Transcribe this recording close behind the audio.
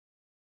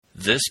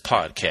This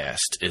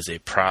podcast is a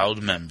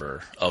proud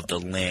member of the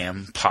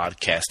Lamb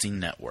Podcasting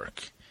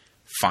Network.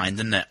 Find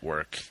the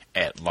network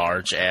at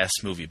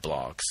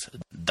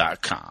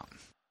largeassmovieblogs.com.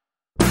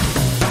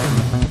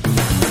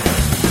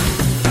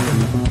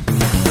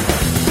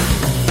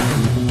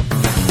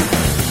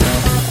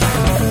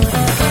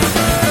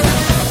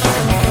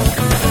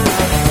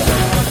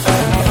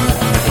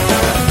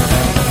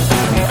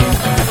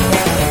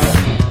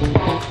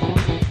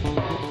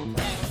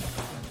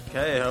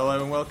 Okay,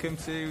 hello and welcome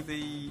to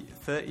the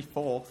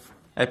 34th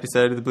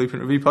episode of the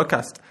Blueprint Review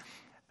podcast.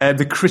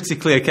 The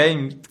critically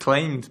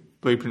acclaimed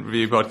Blueprint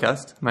Review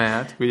podcast, may I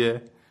add.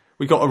 We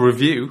got a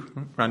review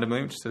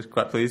randomly, which I was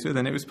quite pleased with,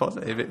 and it was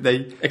positive.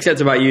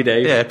 Except about you,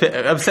 Dave. Yeah,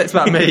 upset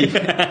about me.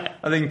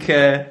 I think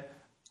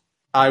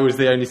I was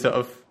the only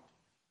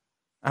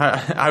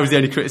I was the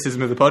only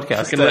criticism of the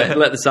podcast. Just gonna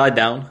let the side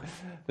down.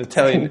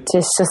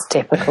 It's just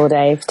typical,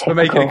 Dave. Typical.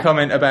 We're making a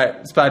comment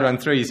about Spider-Man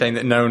 3 saying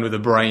that no one with a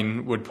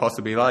brain would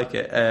possibly like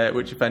it,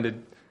 which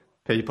offended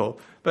people.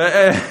 But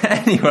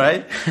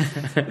anyway,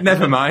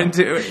 never mind.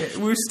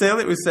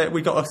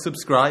 We got a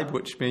subscribe,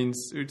 which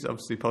means it's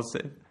obviously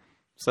positive.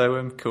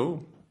 So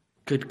cool.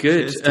 Good.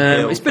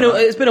 It's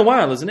been a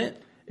while, hasn't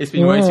it? It's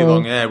been way too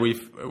long. Yeah,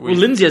 we've Well,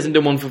 Lindsay hasn't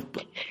done one for.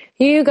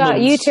 You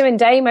two and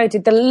Damo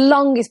did the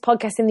longest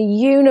podcast in the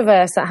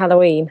universe at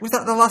Halloween. Was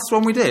that the last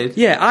one we did?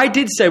 Yeah, I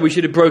did say we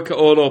should have broke it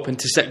all up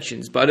into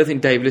sections, but I don't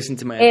think Dave listened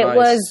to my advice. It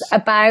was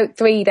about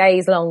 3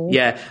 days long.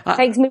 Yeah. It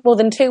takes me more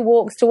than 2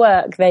 walks to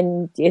work,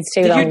 then it's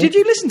too long. Did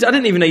you listen to? I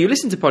didn't even know you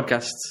listened to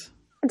podcasts.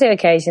 I do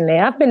occasionally.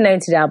 I've been known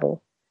to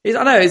dabble.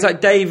 I know, it's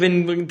like Dave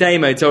and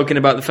Damo talking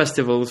about the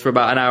festivals for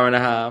about an hour and a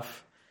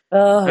half.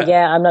 Oh,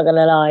 yeah, I'm not going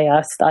to lie.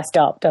 I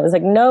stopped. I was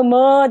like, no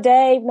more,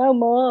 Dave, no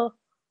more.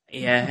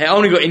 Yeah, it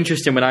only got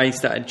interesting when I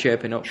started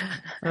chirping up.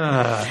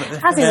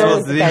 As is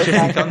always the case,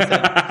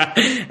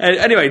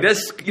 Anyway,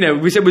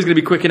 we said we was going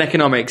to be quick and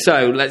economic,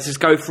 so let's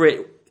just go for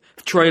it.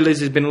 Trailers,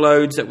 there's been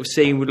loads that we've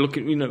seen. We're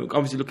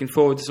obviously looking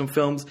forward to some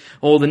films.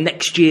 All the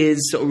next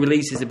year's sort of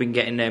releases have been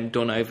getting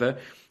done over.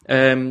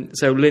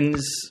 So,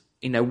 Linz,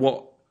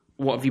 what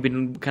have you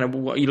been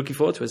what are you looking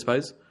forward to? I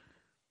suppose.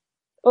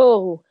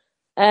 Oh,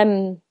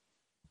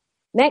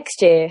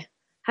 next year.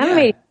 Haven't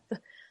we?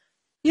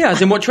 Yeah,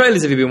 as in what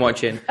trailers have you been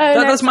watching?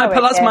 That's my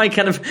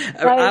kind of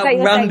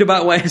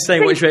roundabout way of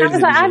saying what trailers. I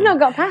was like, I've not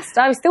got past.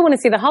 I still want to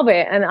see The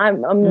Hobbit, and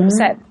I'm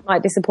upset it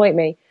might disappoint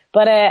me.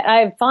 But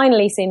I've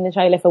finally seen the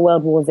trailer for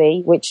World War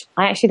Z, which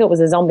I actually thought was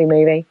a zombie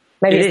movie.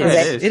 Maybe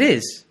it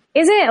is.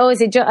 Is it, or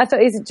is it just? I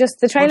thought is it just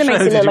the trailer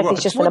makes it look like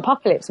it's just an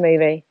apocalypse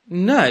movie.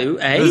 No,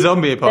 the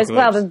zombie apocalypse.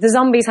 Well, the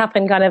zombies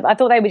happen kind of. I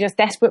thought they were just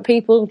desperate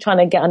people trying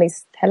to get on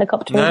his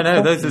helicopter.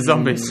 No, those are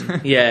zombies.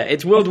 Yeah,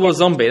 it's World War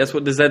Zombie. That's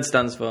what the Z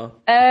stands for.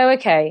 Oh,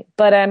 okay,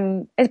 but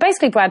it's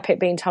basically Brad Pitt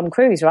being Tom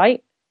Cruise,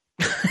 right?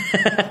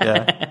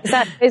 Yeah.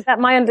 Is that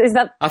my? Is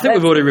that? I think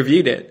we've already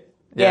reviewed it.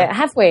 Yeah,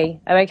 have we?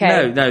 Oh,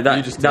 okay. No,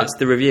 that's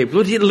the review.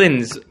 Bloody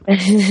Linz.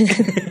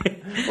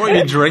 What are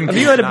you drinking? Have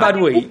you had a bad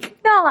week?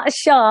 Not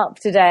sharp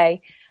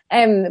today.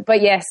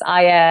 But yes,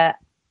 I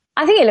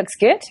think it looks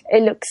good.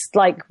 It looks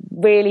like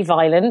really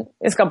violent.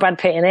 It's got Brad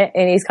Pitt in it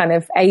in his kind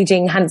of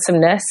aging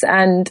handsomeness,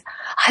 and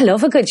I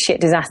love a good shit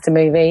disaster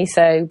movie.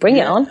 So bring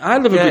it on. I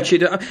love a good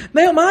shit.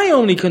 My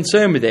only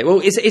concern with it,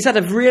 it's had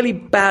a really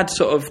bad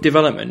sort of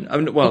development.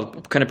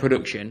 Kind of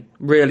production,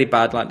 really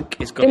bad. Like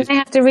it's got. Didn't they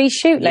have to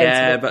reshoot loads?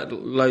 Yeah, but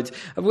loads.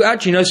 We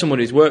actually know someone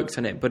who's worked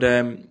on it, but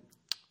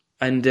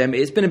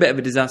it's been a bit of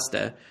a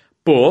disaster,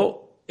 but.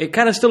 It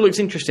kind of still looks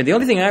interesting. The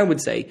only thing I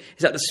would say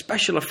is that the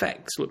special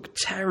effects look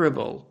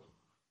terrible.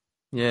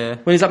 Yeah.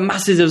 When there's like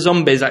masses of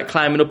zombies like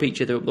climbing up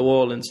each other up the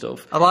wall and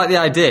stuff. I like the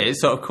idea. It's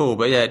sort of cool,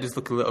 but yeah, it does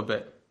look a little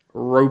bit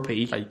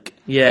ropey. Fake.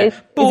 Yeah. Is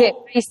it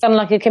based on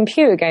like a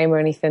computer game or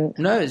anything?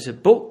 No, it's a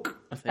book,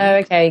 I think. Oh,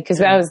 okay. Because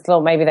I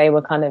thought maybe they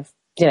were kind of,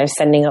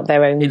 sending up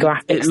their own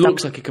graphics. It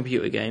looks like a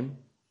computer game.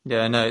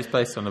 Yeah, no, it's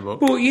based on a book.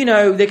 But,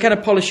 they kind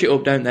of polish it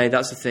up, don't they?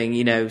 That's the thing,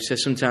 So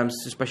sometimes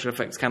the special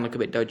effects can look a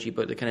bit dodgy,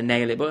 but they kind of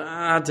nail it. But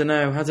I don't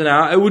know.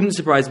 It wouldn't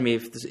surprise me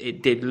if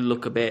it did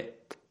look a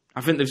bit...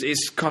 I think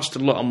it's cost a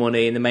lot of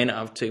money and they may not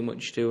have too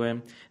much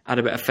to add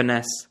a bit of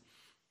finesse.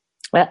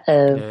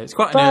 Uh-oh. Yeah, it's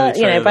quite an early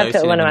trailer, Brad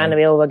Pitt will run around and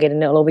be all rugged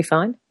and it'll all be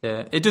fine.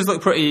 Yeah, it does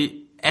look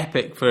pretty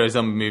epic for a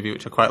zombie movie,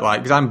 which I quite like,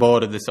 because I'm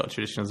bored of the sort of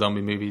traditional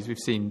zombie movies. We've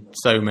seen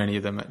so many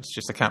of them, it's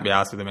just I can't be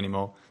arsed with them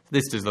anymore.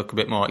 This does look a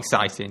bit more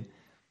exciting.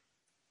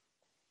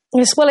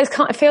 Yes, well,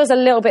 it feels a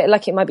little bit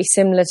like it might be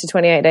similar to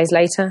 28 Days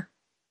Later.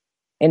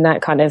 In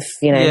that kind of,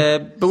 Yeah,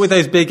 but with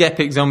those big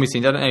epic zombie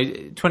scenes, I don't know,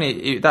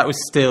 that was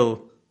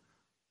still...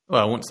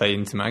 Well, I won't say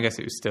intimate. I guess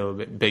it was still a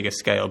bit bigger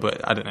scale,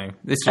 but I don't know.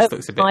 This just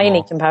looks a bit tiny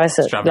more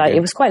comparison. extravagant. Like,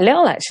 it was quite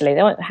little, actually.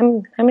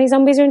 How many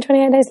zombies are in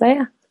 28 Days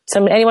Later?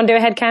 Anyone do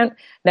a head count?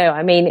 No,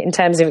 I mean, in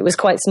terms of it was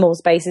quite small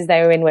spaces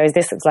they were in, whereas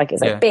this looks like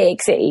it's like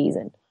big cities.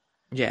 And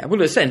yeah,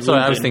 well, it's sense.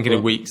 Sorry, I was thinking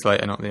of weeks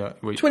later, not the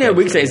week. 28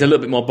 Weeks Later is a little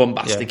bit more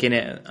bombastic in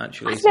it,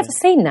 actually. I've never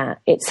seen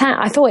that.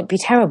 I thought it'd be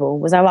terrible.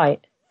 Was I right?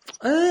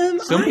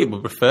 Some people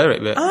prefer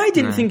it, but I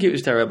didn't think it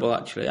was terrible,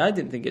 actually. I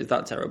didn't think it was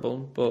that terrible,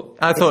 but...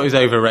 I thought it was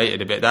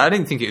overrated a bit. I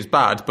didn't think it was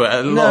bad, but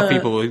a lot of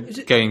people were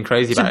going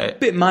crazy about It's it. a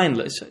bit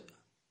mindless,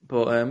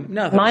 but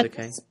no, I think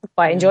Mindless. it's okay.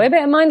 Quite enjoy a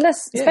bit of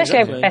Mindless, especially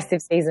exactly. over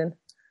festive season.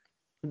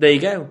 There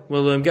you go.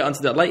 We'll get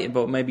onto that later,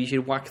 but maybe you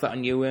should whack that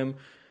on your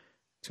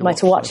My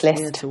to-watch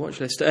list. to-watch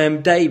list.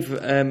 Dave,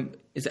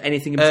 is there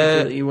anything in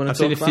particular that you want to I've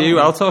talk seen about? a few.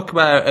 I'll talk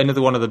about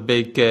another one of the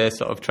big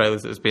sort of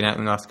trailers that's been out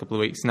in the last couple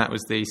of weeks, and that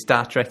was the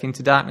Star Trek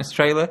Into Darkness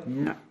trailer.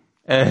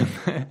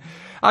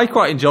 I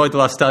quite enjoyed the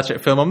last Star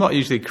Trek film. I'm not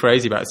usually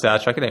crazy about Star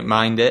Trek. I don't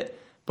mind it,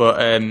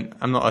 but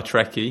I'm not a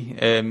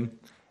Trekkie.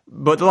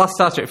 But the last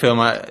Star Trek film,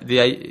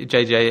 the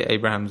J.J.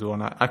 Abrams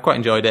one, I quite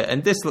enjoyed it.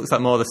 And this looks like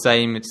more the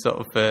same. It's sort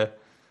of,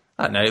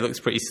 I don't know, it looks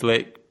pretty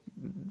slick.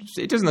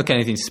 It doesn't look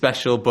anything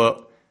special,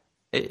 but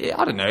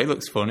I don't know, it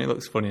looks fun. It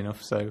looks fun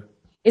enough, so...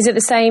 Is it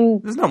the same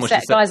There's not much set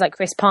to say. guys like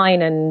Chris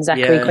Pine and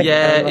Zachary Quinto?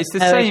 Yeah, it's the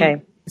same.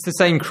 Okay. It's the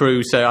same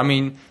crew. So I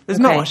mean, there's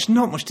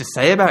not much to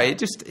say about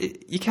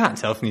it. You can't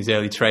tell from these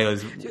early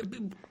trailers.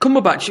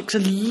 Cumberbatch looks a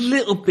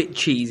little bit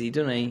cheesy,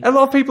 doesn't he? A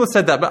lot of people have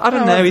said that, but I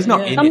don't know. He's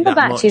not in it that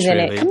Cumberbatch much. is in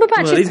really. it.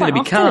 Cumberbatch Well, is he's quite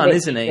going to be often a Khan, bit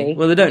isn't he? cheesy.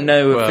 Well, they don't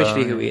know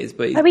officially who he is,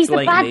 but Oh, he's the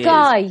blatantly bad is.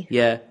 guy.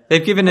 Yeah.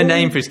 They've given a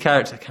name for his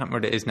character. I can't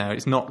remember what it is now.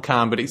 It's not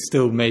Khan, but it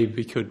still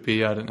maybe could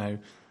be. I don't know.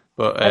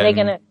 But Are they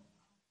going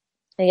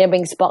to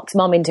bring Spock's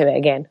mum into it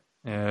again?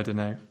 Yeah, I don't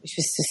know. Which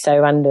was just so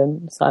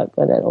random. It's like,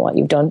 I don't know what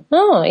you've done.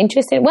 Oh,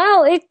 interesting.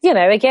 Well,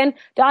 again,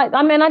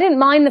 I mean, I didn't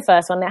mind the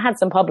first one. It had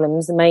some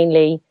problems,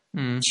 mainly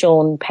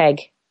Sean Pegg.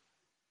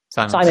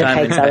 Simon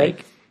Pegg, sorry.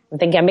 I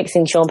think I'm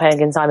mixing Sean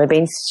Pegg and Simon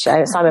Bean.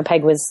 Simon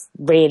Pegg was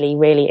really,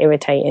 really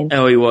irritating.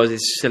 Oh, he was.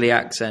 His silly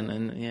accent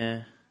and,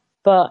 yeah.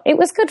 But it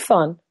was good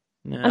fun.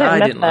 No, I don't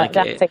didn't remember like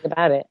that it. thing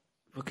about it.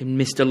 Fucking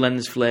Mr.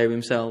 Lens Flare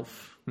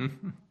himself.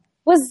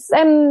 Was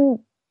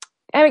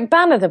Eric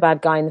Banner the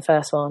bad guy in the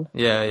first one?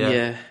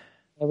 Yeah.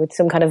 With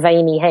some kind of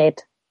veiny head.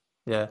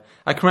 Yeah.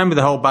 I can remember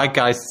the whole bad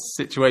guy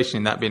situation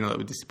in that being a little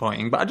bit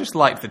disappointing, but I just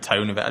liked the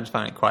tone of it. I just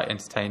found it quite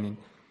entertaining.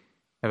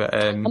 But,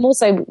 I'm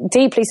also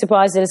deeply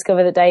surprised to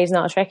discover that Dave's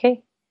not a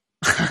Trekkie.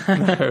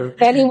 no.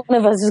 If any one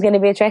of us was going to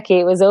be a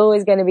Trekkie, it was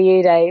always going to be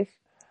you, Dave.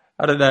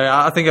 I don't know.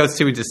 I think I was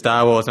too into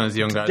Star Wars when I was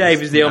younger.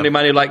 Dave is the only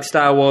man who likes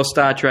Star Wars,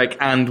 Star Trek,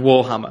 and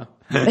Warhammer.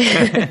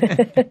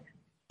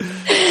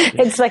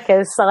 It's like a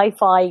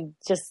sci-fi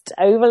just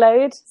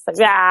overload. It's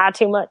like,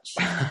 too much.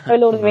 Throw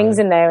Lord of the Rings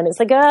in there, and it's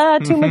like,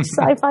 too much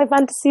sci-fi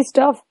fantasy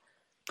stuff.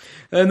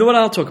 The one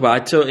I'll talk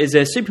about is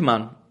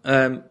Superman.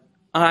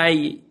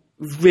 I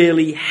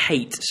really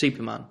hate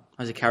Superman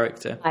as a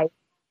character.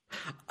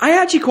 I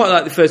actually quite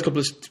like the first couple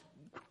of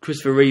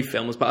Christopher Reeve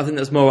films, but I think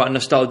that's more about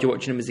nostalgia,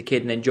 watching them as a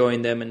kid and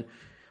enjoying them. And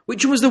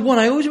which was the one?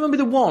 I always remember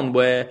the one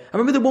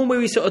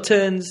where he sort of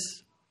turns.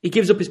 He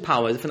gives up his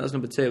powers. I think that's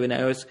number 2. And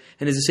there's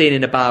a scene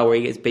in a bar where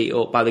he gets beat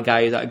up by the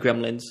guy who's out of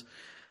Gremlins.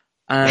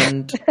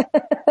 And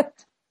I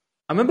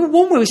remember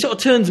one where he sort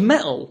of turns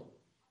metal.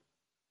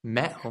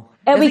 Metal?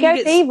 Oh, he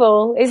goes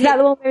evil. Is that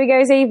the one where he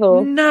goes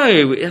evil?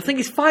 No, I think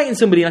he's fighting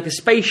somebody in like a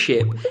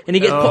spaceship, and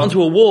he gets put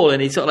onto a wall,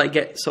 and he sort of like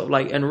gets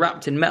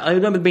enwrapped in metal. I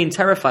remember being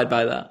terrified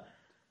by that.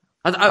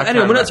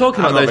 Anyway, we're not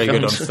talking about those very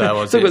films. good on Star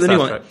Wars. Talk about the new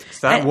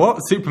one. What?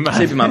 Superman?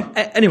 Superman.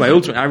 Anyway,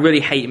 ultimately, I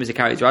really hate him as a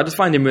character. I just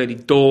find him really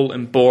dull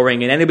and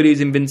boring. And anybody who's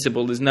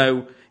invincible,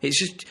 it's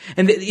just,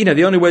 and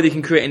the only way they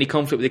can create any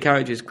conflict with the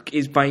character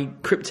is by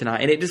kryptonite.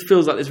 And it just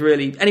feels like there's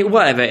really,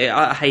 whatever.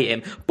 I hate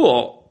him.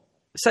 But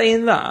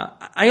saying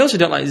that, I also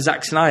don't like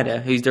Zack Snyder,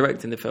 who's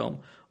directing the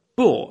film.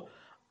 But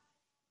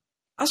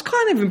I was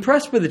kind of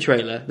impressed with the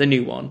trailer, the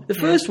new one. The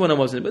first one I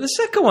wasn't, but the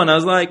second one I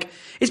was like,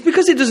 it's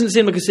because it doesn't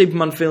seem like a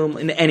Superman film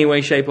in any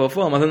way, shape or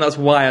form. I think that's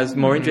why I was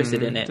more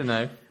interested in it. I don't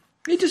know.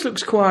 It just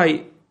looks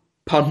quite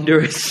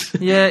ponderous.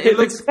 Yeah, it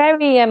looks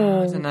very. I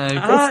don't know. It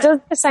does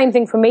the same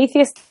thing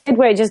Prometheus did,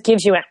 where it just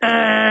gives you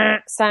a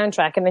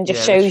soundtrack and then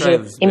just shows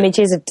you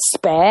images of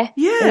despair.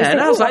 Yeah, and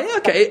I was like,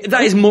 okay,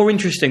 that is more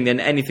interesting than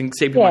anything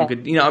Superman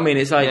could. You know what I mean?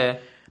 It's like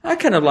I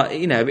kind of like,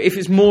 if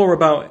it's more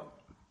about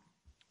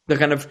the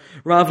kind of,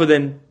 rather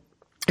than,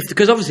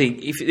 because obviously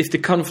if the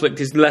conflict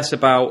is less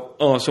about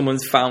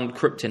someone's found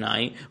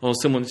kryptonite or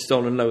someone's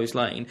stolen Lois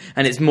Lane,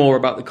 and it's more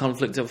about the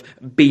conflict of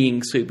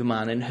being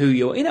Superman and who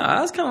you're,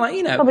 that's kind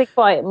of like, probably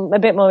quite a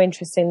bit more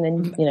interesting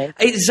than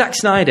It's Zack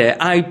Snyder.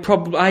 I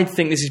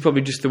think this is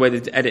probably just the way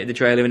they edited the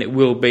trailer, and it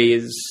will be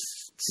as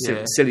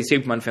silly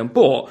Superman film.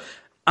 But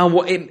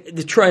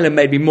the trailer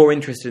made me more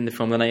interested in the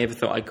film than I ever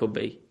thought I could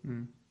be.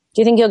 Do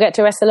you think you'll get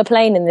to wrestle a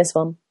plane in this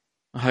one?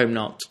 I hope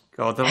not.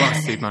 God, the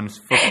last Superman was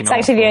fucking It's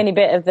actually the only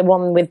bit of the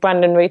one with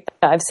Brandon Routh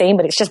that I've seen,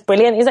 but it's just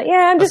brilliant. He's like,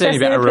 I'm just That's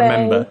the only bit I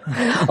remember.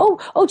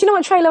 oh, do you know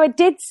what trailer I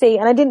did see?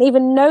 And I didn't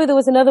even know there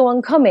was another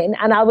one coming.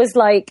 And I was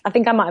like, I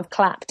think I might have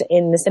clapped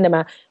in the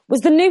cinema.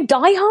 Was the new Die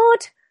Hard?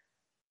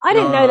 I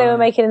didn't know they were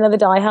making another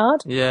Die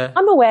Hard. Yeah.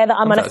 I'm aware that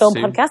I'm on a film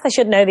soon. podcast. I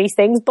should know these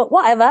things, but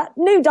whatever.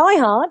 New Die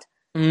Hard.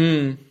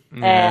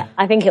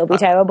 I think it'll be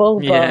terrible,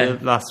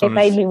 but it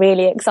made me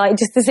really excited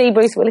just to see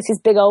Bruce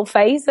Willis's big old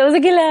face. I was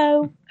like,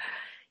 hello.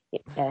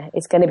 Yeah,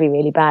 it's going to be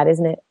really bad,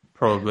 isn't it?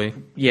 Probably.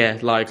 Yeah,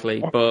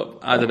 likely, but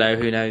I don't know.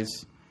 Who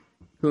knows?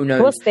 Who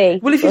knows? We'll see.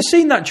 Well, if you've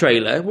seen that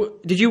trailer,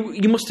 did you?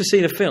 You must have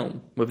seen a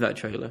film with that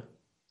trailer.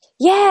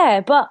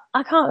 Yeah, but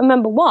I can't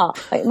remember what.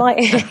 It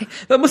might.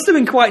 That must have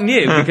been quite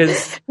new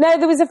because. No,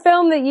 there was a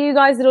film that you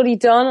guys had already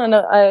done on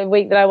a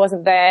week that I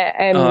wasn't there.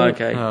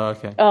 Okay. Oh,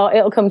 okay. Oh,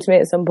 it'll come to me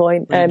at some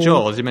point.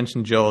 Jaws. You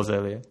mentioned Jaws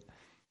earlier.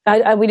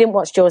 We didn't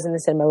watch Jaws in the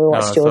cinema. We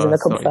watched Jaws in the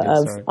comfort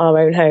of our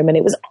own home, and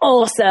it was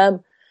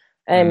awesome.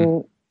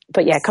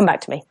 But yeah, come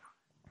back to me.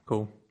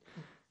 Cool.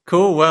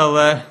 Well,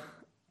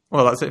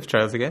 that's it for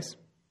trailers, I guess.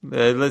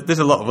 There's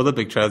a lot of other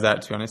big trailers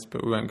out, to be honest,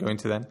 but we won't go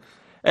into them.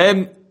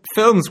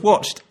 Films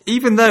watched.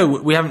 Even though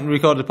we haven't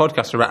recorded a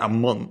podcast for about a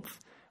month,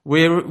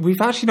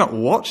 we've actually not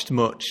watched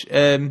much.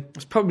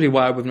 That's probably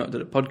why we've not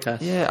done a podcast.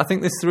 Yeah, I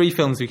think there's 3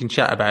 films we can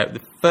chat about.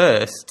 The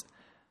first,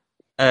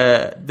 my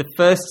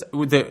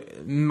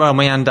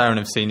and Darren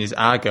have seen is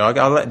Argo.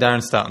 I'll let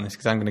Darren start on this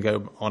because I'm going to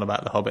go on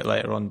about The Hobbit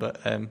later on, but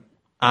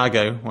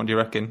Argo, what do you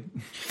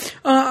reckon?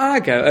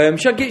 Argo.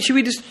 Should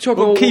we just talk?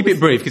 Well, keep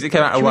it brief because it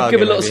came out a while ago.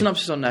 Give a little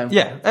synopsis on now.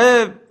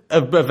 Yeah,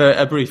 a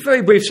brief,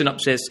 very brief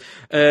synopsis.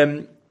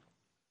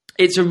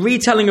 It's a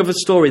retelling of a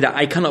story that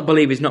I cannot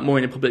believe is not more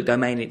in the public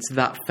domain. It's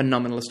that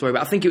phenomenal a story,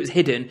 but I think it was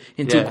hidden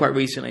until quite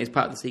recently as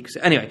part of the secret.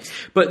 Anyway,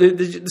 but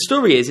the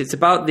story is it's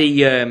about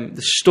the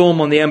storm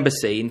on the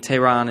embassy in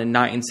Tehran in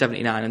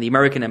 1979 and the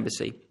American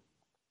embassy.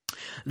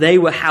 They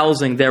were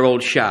housing their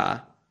old Shah,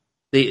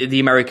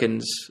 the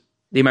Americans.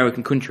 The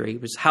American country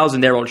was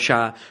housing their old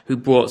Shah, who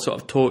brought sort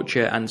of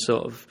torture and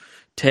sort of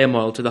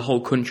turmoil to the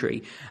whole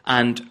country.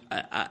 And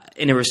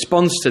in a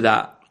response to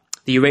that,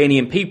 the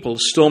Iranian people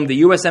stormed the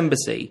US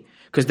embassy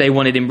because they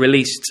wanted him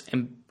released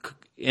and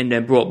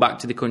brought back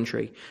to the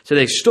country. So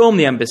they stormed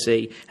the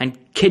embassy and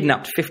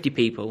kidnapped 50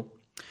 people.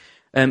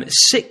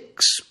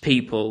 6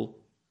 people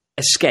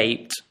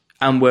escaped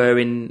and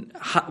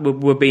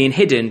were being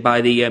hidden by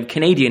the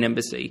Canadian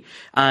embassy.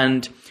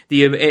 And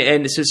so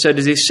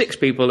there's these 6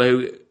 people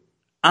who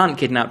aren't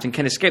kidnapped and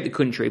can escape the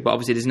country, but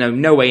obviously there's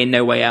no way in,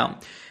 no way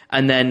out.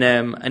 And then,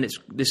 and it's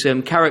this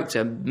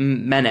character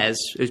Menez,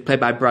 who's played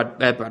by Brad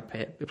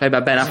Pitt, played by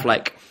Ben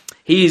Affleck.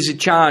 He is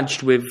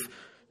charged with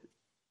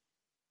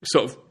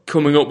sort of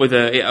coming up with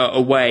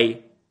a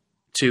way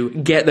to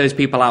get those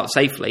people out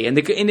safely. And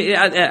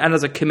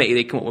as a committee,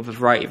 they come up with a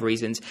variety of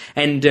reasons.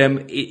 And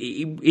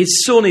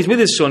his son is with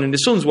his son, and the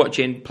son's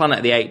watching Planet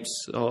of the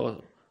Apes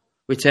or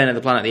Return of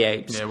the Planet of the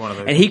Apes. Yeah, one of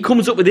those. And he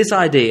comes up with this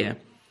idea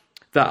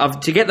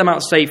that to get them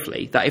out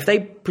safely, that if they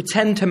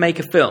pretend to make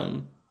a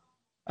film,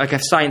 like a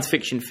science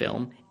fiction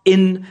film,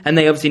 and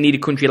they obviously need a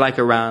country like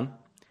Iran,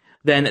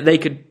 then they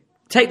could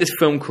take this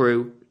film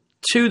crew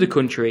to the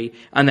country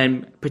and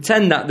then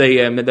pretend that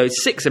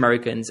those 6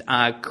 Americans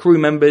are crew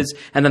members,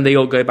 and then they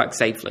all go back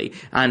safely.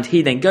 And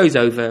he then goes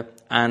over,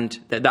 and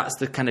that's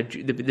the kind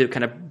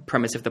of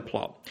premise of the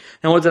plot.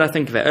 Now, what did I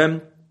think of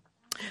it?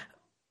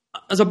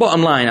 As a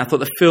bottom line, I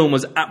thought the film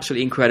was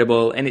absolutely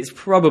incredible, and it's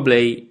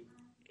probably...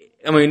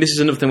 I mean, this is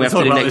another thing we have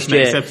to do next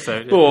year,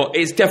 episode, but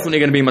it's definitely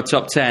going to be in my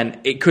top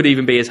 10. It could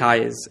even be as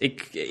high as it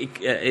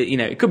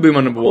could be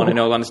my number 1. In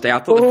all honesty, I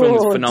thought the film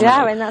was phenomenal.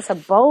 Darren, that's a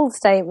bold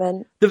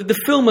statement. The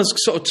film has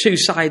sort of 2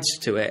 sides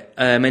to it,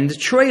 and the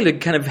trailer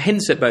kind of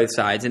hints at both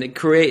sides, and it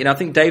created. I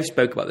think Dave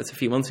spoke about this a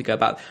few months ago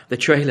about the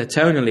trailer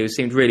tonally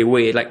seemed really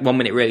weird, like 1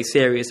 minute really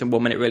serious and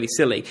 1 minute really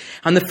silly.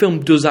 And the film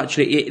does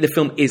actually. The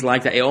film is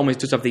like that. It almost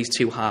does have these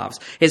 2 halves.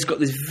 It's got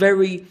this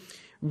very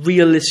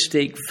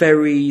realistic,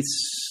 very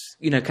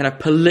kind of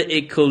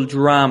political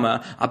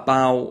drama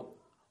about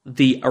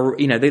the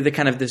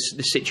kind of the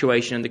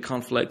situation and the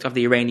conflict of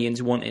the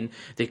Iranians wanting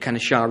the kind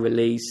of Shah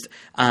released,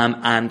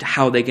 and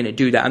how they're going to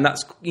do that. And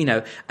that's,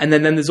 and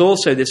then there's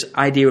also this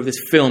idea of this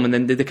film, and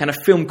then the kind of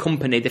film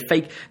company, they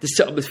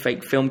set up this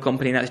fake film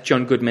company, and that's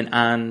John Goodman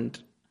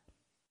and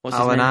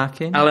Alan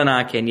Arkin. Alan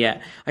Arkin,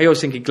 yeah. I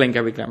always think of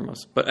Glengarry Glen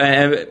Ross, but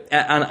Alan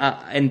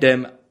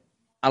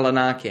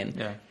Arkin.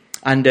 Yeah.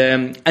 And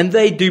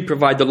they do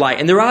provide the light.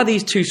 And there are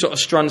these 2 sort of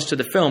strands to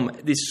the film.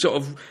 This sort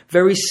of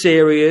very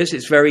serious.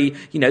 It's very,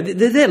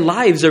 their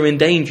lives are in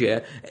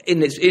danger.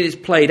 And it's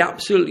played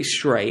absolutely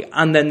straight.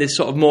 And then this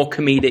sort of more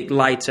comedic,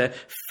 lighter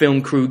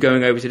film crew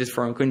going over to this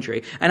foreign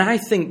country. And I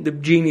think the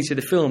genius of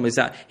the film is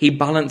that he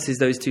balances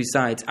those 2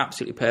 sides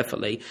absolutely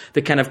perfectly.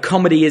 The kind of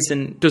comedy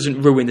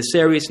doesn't ruin the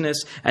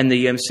seriousness, and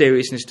the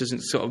seriousness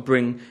doesn't sort of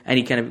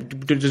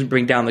doesn't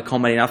bring down the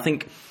comedy. And I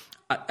think,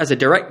 as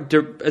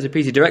a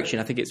piece of direction,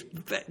 I think it's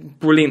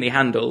brilliantly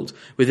handled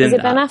within that. Is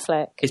it that. Ben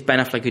Affleck? It's Ben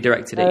Affleck who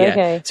directed it, yeah.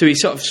 Okay. So he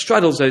sort of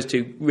straddles those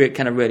 2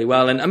 kind of really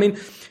well. And I mean,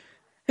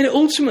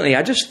 ultimately,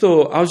 I just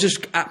thought, I was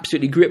just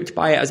absolutely gripped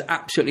by it. I was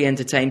absolutely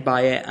entertained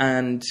by it.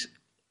 And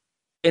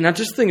I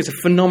just think it's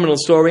a phenomenal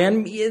story.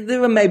 And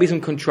there were maybe some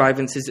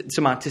contrivances,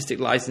 some artistic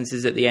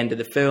licenses at the end of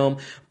the film.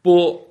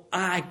 But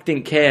I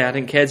didn't care. I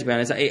didn't care, to be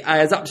honest.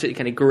 I was absolutely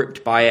kind of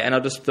gripped by it. And I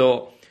just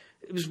thought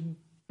it was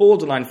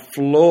borderline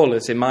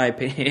flawless in my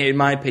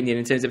opinion,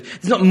 in terms of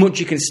there's not much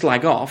you can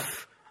slag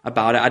off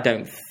about it. I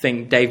don't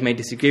think Dave may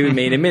disagree with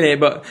me in a minute,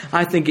 but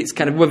I think it's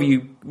kind of whether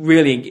you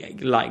really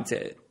liked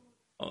it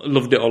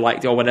loved it or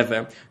liked it or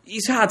whatever.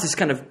 It's hard to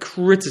kind of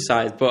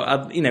criticise,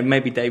 but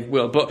maybe Dave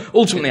will. But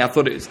ultimately, I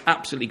thought it was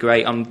absolutely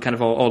great on kind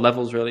of all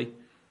levels, really.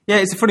 Yeah,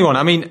 it's a funny one.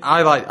 I mean,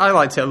 I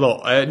liked it a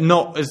lot.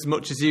 Not as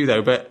much as you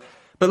though, but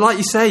like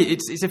you say,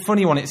 it's a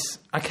funny one.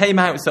 I came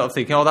out sort of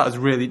thinking,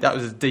 that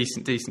was a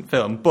decent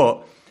film,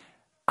 but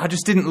I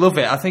just didn't love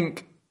it. I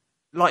think,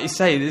 like you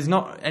say, there's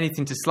not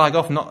anything to slag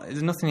off.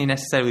 There's nothing he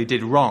necessarily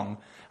did wrong.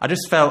 I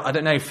just felt, I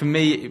don't know, for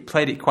me, it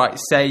played it quite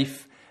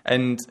safe,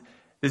 and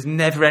there's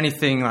never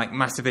anything like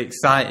massively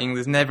exciting.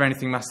 There's never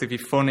anything massively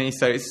funny.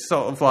 So it's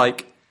sort of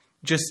like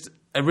just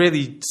a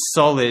really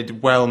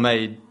solid,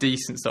 well-made,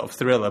 decent sort of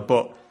thriller,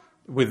 but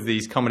with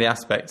these comedy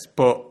aspects.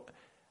 But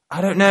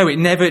I don't know,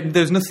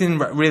 there was nothing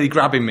really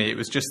grabbing me. It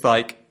was just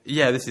like,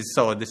 yeah, this is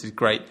solid, this is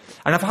great.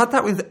 And I've had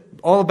that with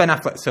all Ben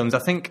Affleck's films. I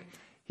think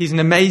he's an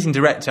amazing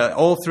director.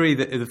 All three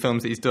of the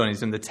films that he's done,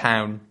 he's done The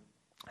Town,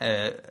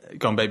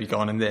 Gone Baby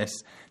Gone, and this.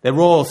 They're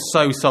all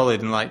so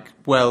solid and like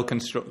well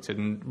constructed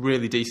and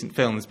really decent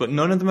films, but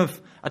none of them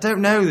have. I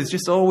don't know. There's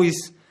just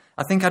always.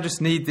 I think I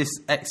just need this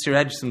extra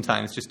edge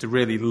sometimes just to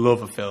really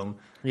love a film.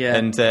 Yeah.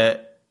 And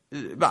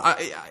but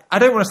I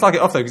don't want to slag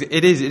it off though, because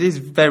it is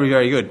very,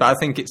 very good. But I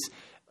think it's,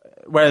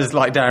 whereas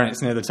like Darren,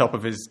 it's near the top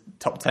of his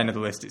top 10 of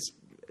the list.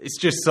 It's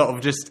just sort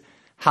of just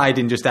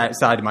hiding just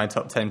outside of my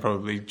top 10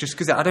 probably, just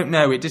because I don't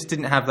know. It just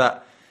didn't have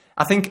that.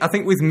 I think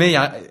with me,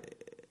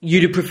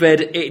 You'd have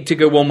preferred it to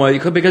go one way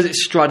because it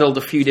straddled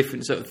a few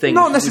different sort of things.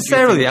 Not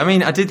necessarily. I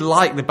mean, I did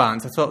like the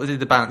balance. I thought they did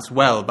the balance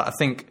well, but I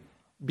think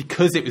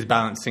because it was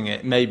balancing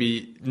it,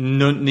 maybe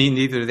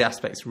neither of the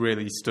aspects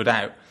really stood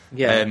out.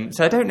 Yeah.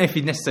 So I don't know if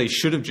he necessarily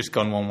should have just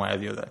gone one way or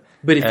the other.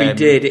 But if he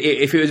did,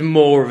 if it was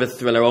more of a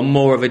thriller or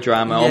more of a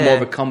drama or more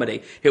of a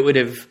comedy, it would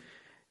have...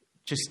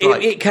 Just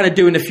like, it kind of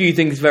doing a few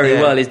things very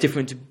well is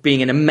different to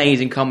being an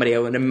amazing comedy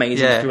or an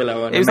amazing thriller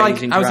or an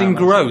amazing drama. I was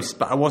engrossed,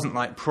 but I wasn't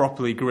like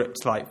properly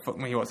gripped, like, fuck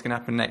me, what's going to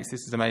happen next?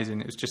 This is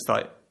amazing. It was just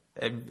like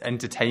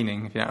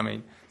entertaining, if you know what I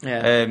mean.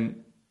 Yeah.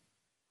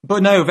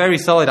 But no, very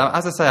solid.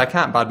 As I say, I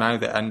can't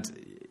badmouth it,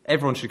 and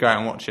everyone should go out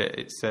and watch it.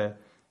 It's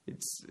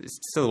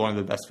still one of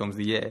the best films of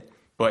the year,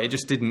 but it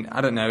just didn't, I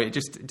don't know, it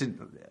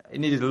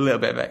needed a little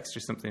bit of extra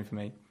something for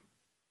me.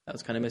 That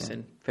was kind of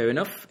missing. Fair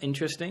enough.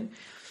 Interesting.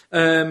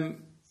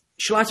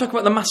 Shall I talk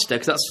about The Master?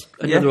 Because that's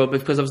another one,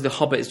 because obviously The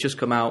Hobbit has just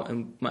come out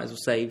and might as well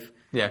save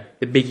the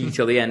biggie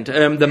till the end.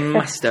 The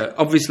Master,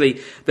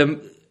 obviously,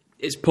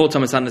 it's Paul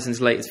Thomas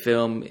Anderson's latest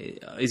film.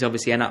 He's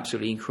obviously an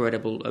absolutely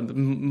incredible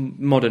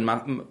modern...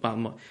 I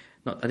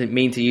didn't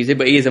mean to use it,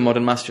 but he is a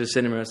modern master of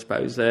cinema, I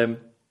suppose. And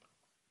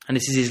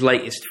this is his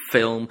latest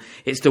film.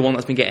 It's the one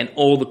that's been getting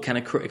all the kind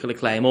of critical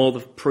acclaim, all the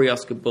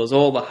pre-Oscar buzz,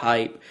 all the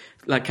hype,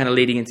 like kind of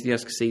leading into the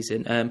Oscar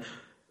season.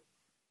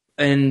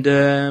 And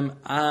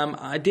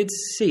I did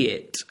see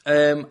it.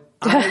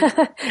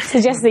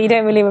 Suggests that you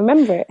don't really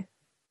remember it.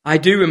 I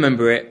do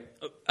remember it.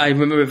 I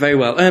remember it very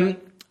well.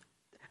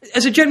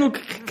 As a general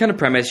kind of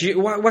premise,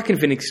 Joaquin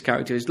Phoenix's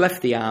character has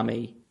left the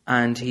army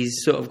and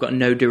he's sort of got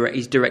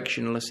he's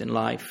directionless in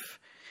life.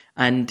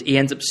 And he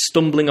ends up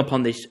stumbling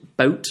upon this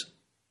boat.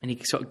 And he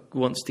sort of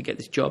wants to get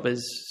this job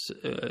as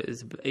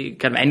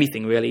kind of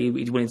anything, really.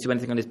 He's willing to do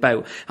anything on his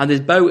boat. And this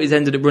boat is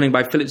ended up running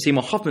by Philip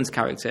Seymour Hoffman's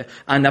character.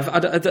 And I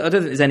don't think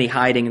there's any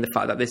hiding in the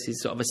fact that this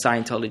is sort of a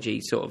Scientology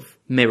sort of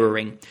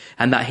mirroring.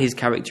 And that his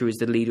character is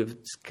the leader of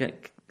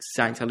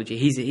Scientology.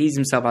 He's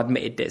himself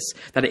admitted this,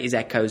 that it is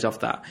echoes of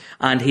that.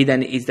 And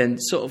he's then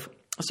sort of...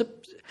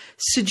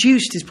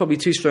 seduced is probably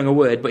too strong a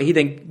word, but he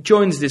then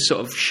joins this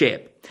sort of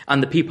ship.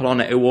 And the people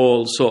on it who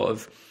all sort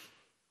of...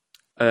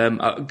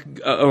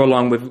 are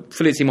along with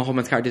Philip Seymour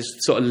Hoffman's character's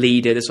sort of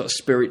leader, the sort of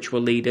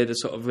spiritual leader, the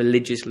sort of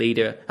religious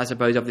leader, I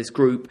suppose, of this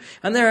group.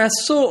 And they're a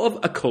sort of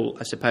a cult,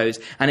 I suppose.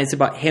 And it's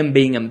about him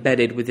being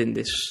embedded within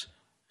this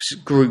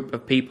group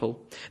of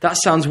people. That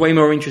sounds way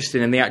more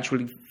interesting than the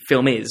actual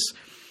film is.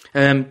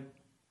 Now,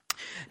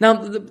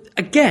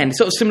 again,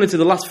 sort of similar to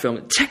the last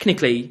film,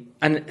 technically,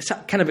 and it's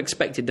kind of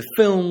expected, the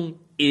film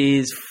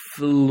is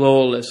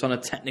flawless on a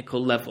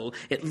technical level.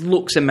 It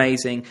looks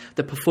amazing.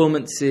 The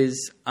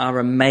performances are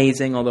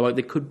amazing, although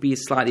they could be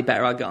slightly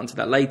better. I'll get onto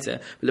that later.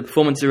 But the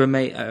performances are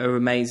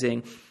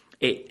amazing.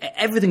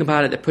 Everything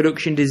about it, the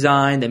production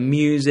design, the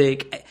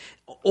music,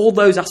 all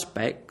those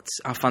aspects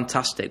are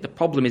fantastic. The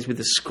problem is with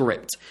the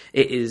script.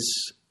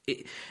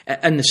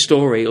 And the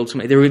story,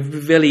 ultimately. There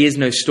really is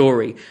no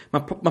story. My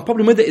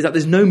problem with it is that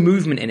there's no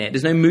movement in it.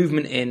 There's no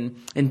movement in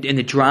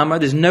the drama.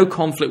 There's no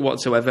conflict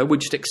whatsoever. We're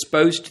just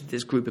exposed to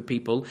this group of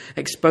people,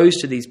 exposed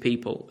to these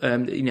people,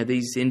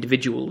 these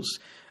individuals.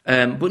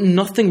 But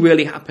nothing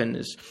really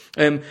happens.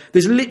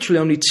 There's literally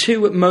only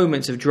two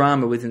moments of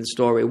drama within the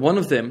story. One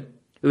of them,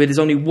 where there's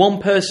only one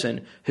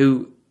person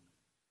who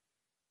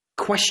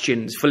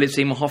questions Philip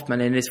Seymour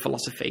Hoffman and his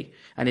philosophy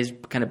and his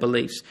kind of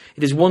beliefs.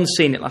 There's one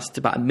scene that lasts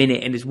about a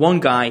minute, and there's one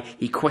guy,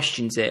 he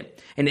questions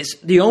it. And it's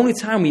the only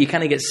time where you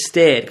kind of get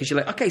stared, because you're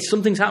like, okay,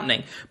 something's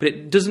happening. But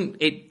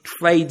it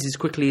fades as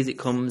quickly as it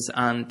comes,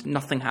 and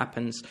nothing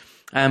happens.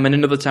 And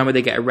another time where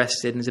they get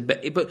arrested, and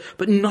there's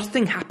but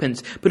nothing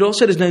happens. But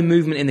also there's no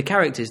movement in the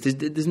characters.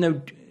 There's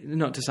no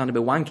not to sound a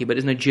bit wanky, but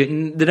there's no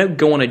journey. They don't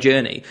go on a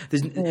journey.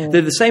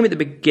 They're the same at the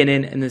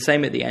beginning and the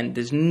same at the end.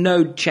 There's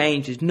no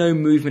change. There's no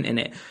movement in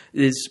it.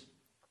 There's,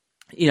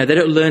 they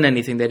don't learn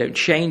anything. They don't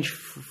change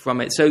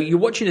from it. So you're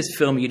watching this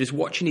film. You're just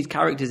watching these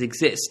characters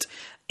exist.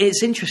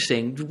 It's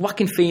interesting.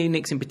 Joaquin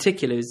Phoenix in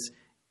particular is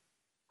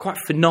quite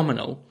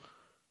phenomenal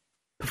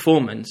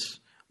performance,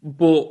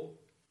 but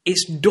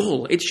it's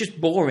dull. It's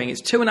just boring.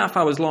 It's 2.5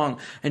 hours long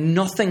and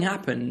nothing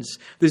happens.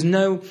 It's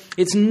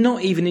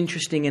not even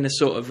interesting in a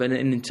sort of an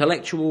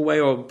intellectual way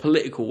or a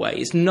political way.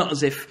 It's not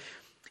as if,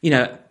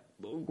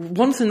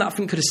 one thing that I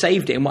think could have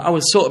saved it and what I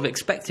was sort of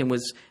expecting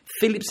was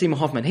Philip Seymour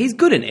Hoffman. He's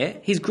good in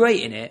it. He's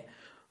great in it.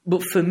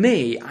 But for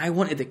me, I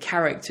wanted the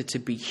character to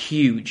be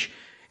huge.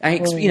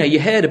 You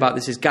heard about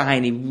this guy,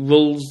 and he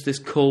rules this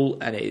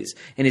cult, and he's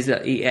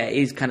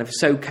kind of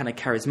so kind of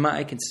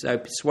charismatic and so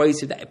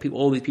persuasive that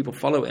all these people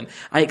follow him.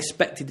 I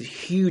expected a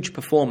huge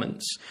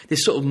performance,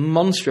 this sort of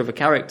monster of a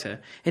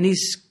character, and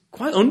he's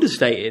quite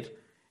understated.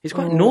 He's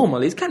quite normal.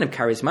 He's kind of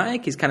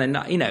charismatic. He's kind of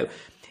not,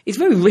 It's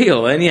very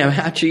real, and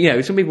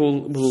actually, some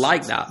people will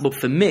like that. But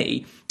for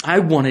me,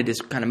 I wanted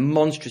this kind of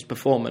monstrous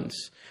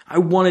performance. I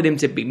wanted him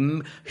to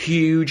be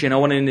huge, and I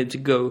wanted him to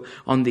go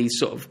on these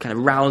sort of kind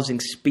of rousing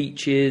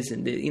speeches,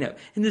 and and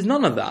there's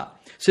none of that.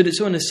 So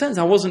in a sense,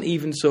 I wasn't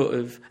even sort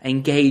of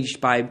engaged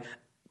by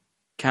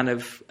kind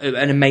of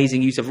an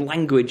amazing use of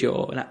language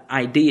or an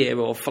idea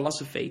or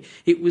philosophy.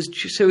 It was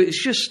just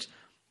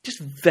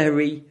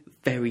very,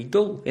 very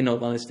dull. In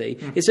all honesty,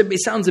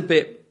 it sounds a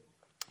bit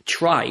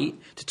trite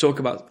to talk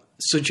about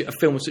such a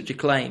film with such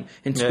acclaim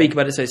and speak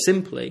about it so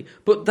simply,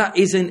 but that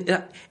isn't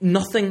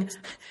nothing.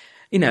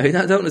 I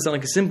don't want to sound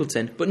like a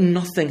simpleton, but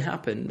nothing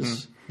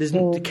happens.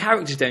 The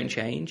characters don't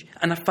change,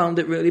 and I found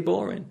it really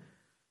boring.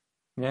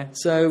 Yeah.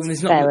 So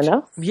there's not Fair much.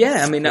 enough.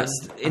 Yeah, I mean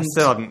that's. I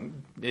still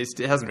haven't. It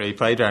hasn't really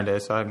played around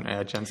here, so I haven't had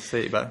a chance to see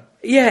it. But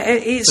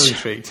it's still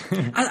intrigued.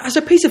 As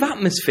a piece of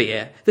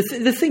atmosphere.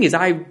 The thing is,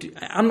 I'm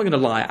not going to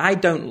lie. I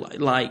don't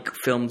like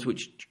films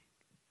which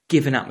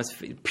give an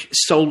atmosphere,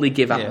 solely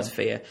give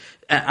atmosphere,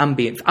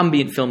 ambient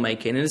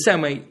filmmaking. In the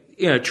same way,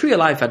 Tree of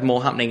Life had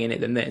more happening in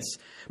it than this.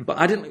 But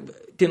I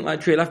didn't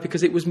like Tree of Life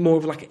because it was more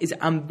of like it's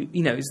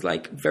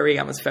like very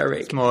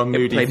atmospheric. It's more a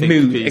moody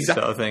piece sort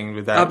of thing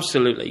with that.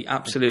 Absolutely.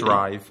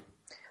 Drive.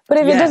 But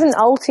if it doesn't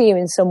alter you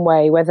in some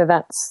way, whether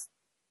that's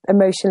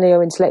emotionally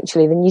or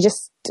intellectually, then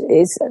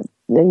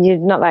you're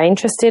not that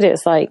interested.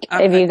 It's like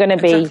if you're going to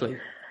be. Exactly.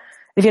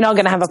 If you're not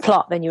going to have a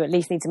plot, then you at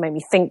least need to make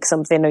me think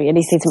something, or you at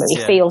least need to make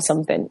me feel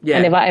something. Yeah.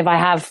 And if I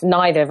have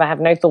neither, if I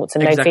have no thoughts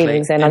and no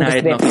feelings, then I'm just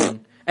a bit.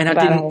 Nothing.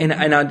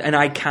 And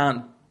I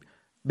can't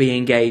be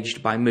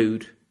engaged by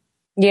mood.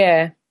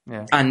 Yeah.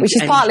 Which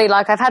is partly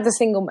like I've had a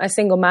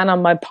single man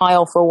on my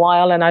pile for a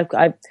while, and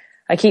I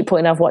keep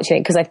putting off watching it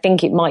because I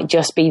think it might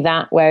just be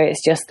that where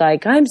it's just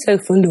like I'm so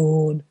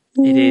forlorn.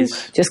 It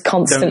is just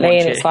constantly,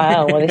 and it's like,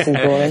 oh well, this is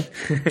boring.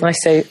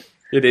 Nice suit.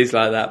 It is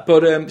like that,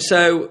 but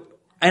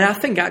and I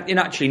think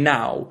actually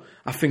now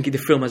I think the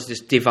film has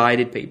just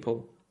divided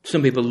people.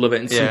 Some people love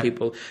it, and some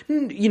people,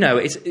 you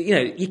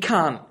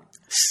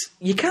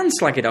can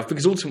slag it off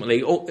because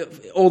ultimately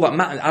all that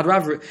matters. I'd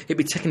rather it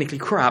be technically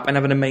crap and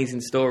have an amazing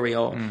story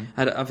or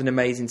have an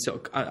amazing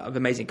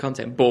amazing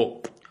content.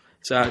 But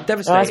so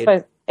devastated. Well, I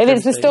suppose if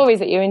it's the stories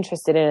that you're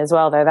interested in as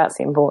well, though, that's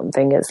the important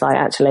thing. It's like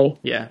actually,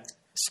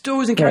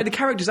 stories and the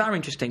characters are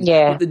interesting.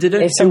 Yeah, but they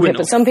don't do enough.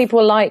 But some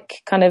people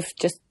like kind of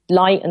just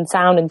light and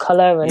sound and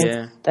colour,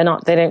 and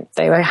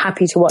they're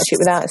happy to watch it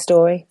without a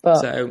story.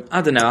 But so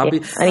I don't know. I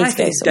need to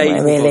go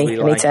somewhere. Really,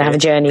 I need to have a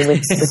journey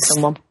with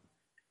someone.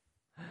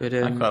 But,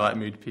 I quite like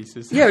mood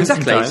pieces. Yeah,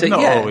 exactly. So,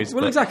 not always.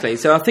 Well, exactly.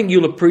 So I think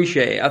you'll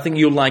appreciate it. I think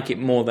you'll like it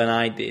more than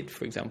I did,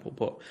 for example.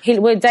 But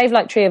Dave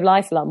liked Tree of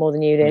Life a lot more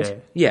than you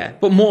did. Yeah,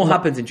 but more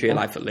happens in Tree of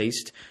Life at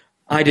least.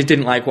 I just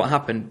didn't like what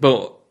happened,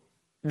 but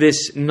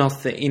this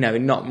nothing.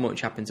 Not much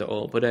happens at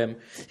all. But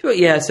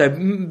yeah. So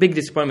big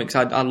disappointment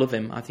because I love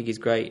him. I think he's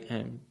great.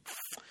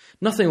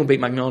 Nothing will beat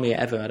Magnolia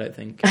ever, I don't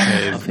think.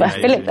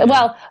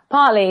 Well,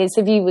 partly it's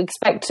if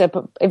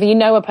you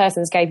know a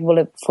person's capable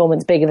of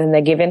performance bigger than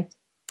they're giving.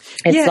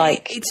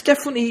 It's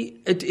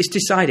definitely it's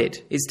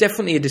decided. It's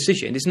definitely a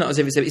decision. It's not as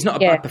if it's not a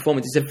bad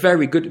performance. It's a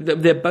very good.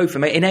 They're both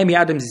amazing. And Amy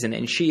Adams is in it,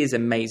 and she is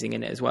amazing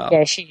in it as well.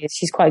 Yeah, she is.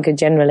 She's quite good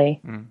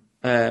generally.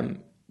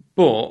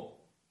 But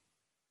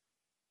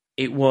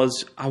it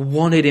was. I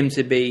wanted him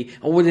to be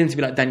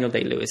like Daniel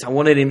Day-Lewis. I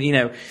wanted him.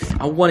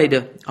 I wanted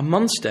a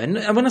monster. And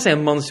when I say a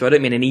monster, I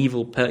don't mean an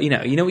evil. You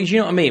know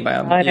what I mean by.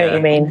 I know what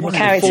you mean. The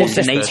character's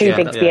just too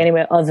big to be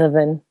anywhere other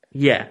than.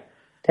 Yeah.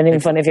 Then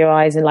in front of your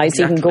eyes, and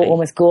so you can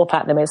almost gawp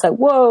at them. It's like,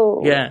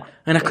 whoa. Yeah,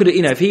 and I could have,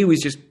 if he was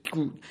just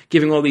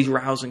giving all these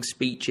rousing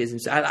speeches,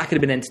 and I could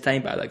have been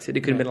entertained by it. Like I said, it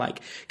could have been like,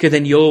 because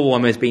then you're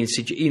almost being,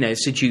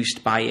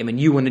 seduced by him,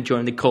 and you want to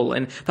join the cult,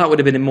 and that would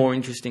have been a more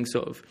interesting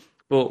sort of.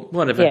 But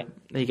whatever. Yeah.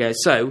 There you go.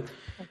 So,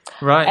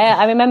 right.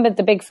 I remembered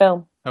the big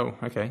film. Oh,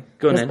 okay.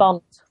 Go on then.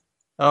 Bond.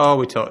 Oh,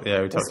 we talked.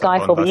 Yeah, we talked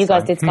about Skyfall, but you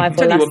guys did Skyfall.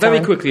 Tell you what,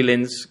 very quickly,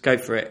 Linz, go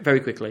for it. Very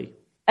quickly.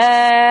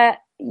 I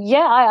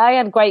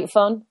had great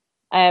fun.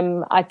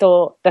 I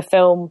thought the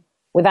film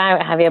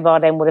without Javier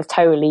Bardem would have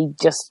totally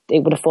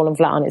it would have fallen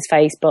flat on its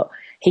face. But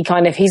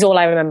he's all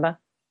I remember.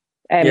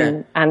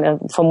 And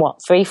from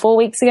 3-4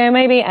 weeks ago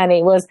maybe, and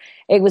it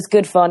was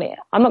good fun.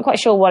 I'm not quite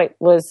sure what it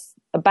was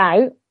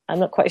about. I'm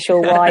not quite sure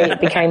why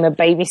it became a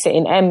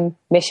babysitting M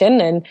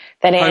mission, and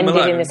then it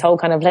ended in this whole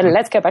kind of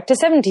let's go back to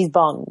 70s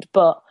Bond.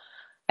 But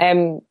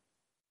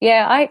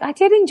I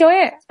did enjoy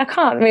it. I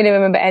can't really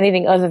remember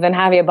anything other than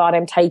Javier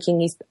Bardem taking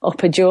his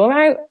upper jaw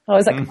out. I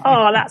was like,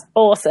 oh, that's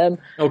awesome.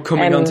 Or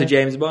coming on to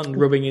James Bond,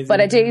 rubbing his...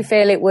 But I do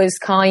feel it was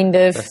kind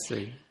of...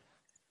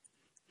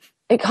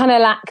 It kind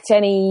of lacked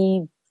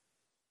any...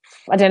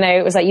 I don't know,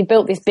 it was like you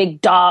built this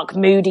big, dark,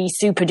 moody,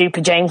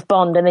 super-duper James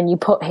Bond, and then you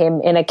put him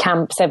in a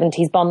camp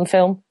 70s Bond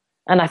film.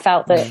 And I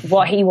felt that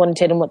what he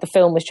wanted and what the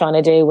film was trying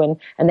to do, and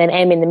then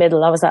M in the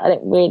middle, I was like, I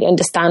don't really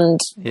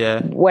understand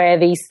where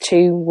these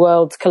two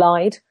worlds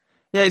collide.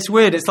 Yeah, it's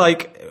weird. It's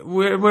like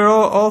we're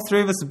all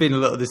three of us have been a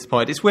little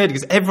disappointed. It's weird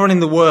because everyone in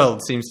the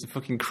world seems to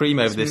fucking cream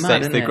over this.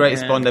 It's the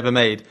greatest Bond ever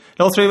made. And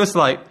all three of us are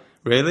like,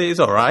 really? It's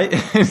all right.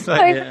 It's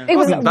like, it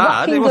wasn't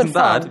bad. It wasn't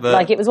bad. But...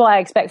 Like, it was what I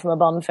expect from a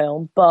Bond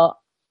film, but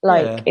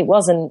it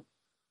wasn't.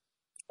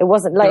 It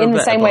wasn't like in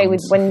the same way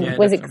with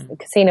was it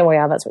Casino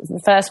Royale? That's what,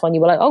 the first one. You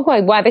were like, oh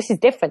wow, this is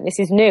different. This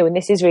is new, and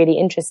this is really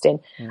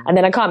interesting. And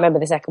then I can't remember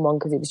the second one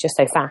because it was just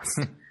so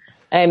fast.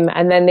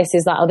 And then this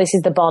is like, this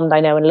is the Bond I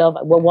know and love.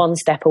 We're one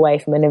step away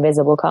from an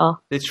invisible car.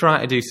 They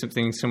try to do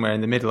something somewhere in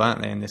the middle,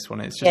 aren't they? In this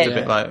one, it's just a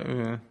bit like.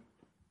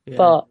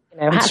 But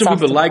some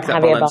people like that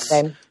balance.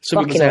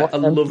 Some people say, I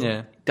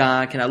love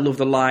dark and I love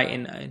the light,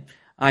 and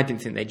I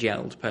didn't think they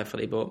gelled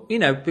perfectly, but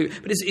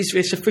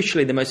it's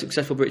officially the most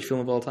successful British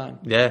film of all time.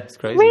 Yeah, it's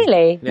crazy.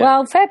 Really? Yeah.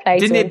 Well, fair play.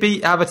 Didn't it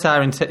beat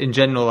Avatar in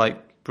general,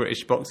 like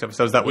British box office?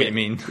 So is that what you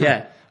mean?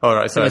 Yeah. All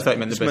right. So I thought you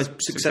meant the most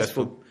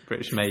successful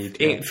British made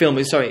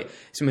film. Sorry,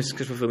 it's the most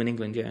successful film in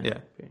England. Yeah. Yeah.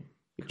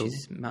 Which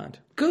is mad.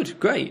 Good.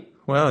 Great.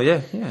 Well, yeah.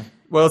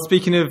 Well,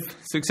 speaking of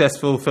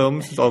successful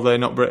films, although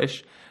not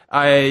British.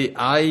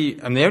 I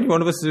am the only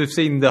one of us who have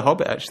seen The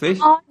Hobbit. Actually,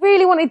 I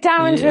really wanted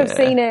Darren to have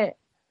seen it.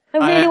 I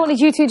really wanted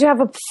you two to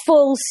have a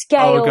full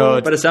scale. Oh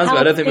God! But it sounds like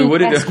I don't think we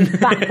would have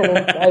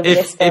done.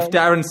 If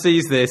Darren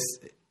sees this,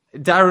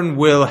 Darren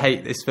will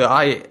hate this film.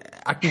 I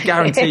can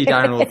guarantee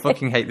Darren will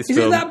fucking hate this film.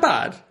 Is it that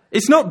bad?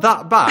 It's not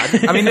that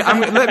bad. I mean,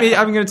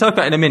 I'm going to talk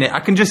about it in a minute.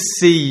 I can just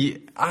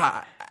see.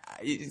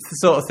 It's the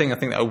sort of thing I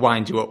think that will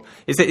wind you up.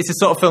 It's a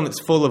sort of film that's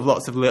full of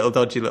lots of little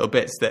dodgy little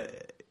bits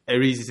that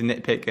are easy to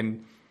nitpick,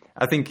 and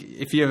I think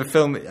if you have a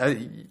film,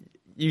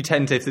 you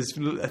tend to, if there's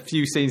a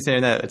few scenes here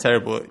and there that are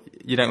terrible,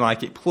 you don't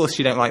like it. Plus,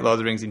 you don't like Lord of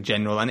the Rings in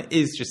general, and it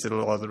is just a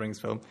Lord of the Rings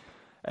film.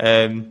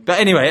 But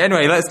anyway,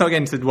 let's not get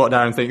into what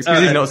Darren thinks,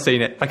 because he's not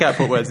seen it. I can't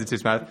put words into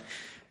his mouth.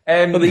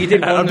 Well, you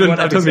did I've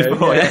done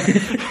before,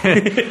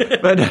 yeah.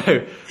 But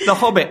no, The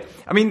Hobbit.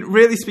 I mean,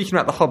 really speaking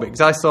about The Hobbit,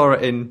 because I saw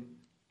it in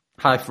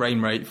high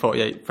frame rate,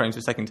 48 frames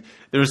per second.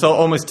 There are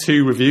almost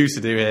 2 reviews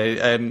to do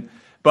here.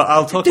 But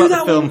I'll talk about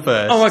the film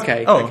first. Oh,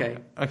 okay.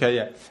 Okay,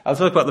 yeah. I'll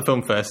talk about the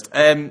film first.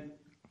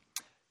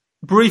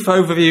 Brief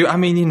overview. I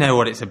mean, you know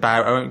what it's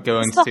about. I won't go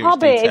into too much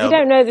detail. If you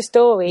don't know the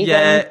story,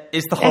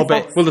 it's The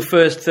Hobbit. Well, the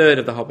first third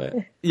of The Hobbit.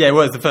 Yeah, it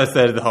was the first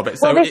third of The Hobbit.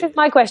 So this is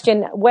my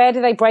question. Where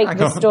do they break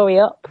the story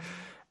up?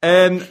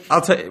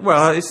 I'll tell you.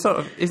 Well, it's sort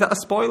of. Is that a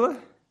spoiler?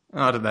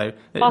 I don't know.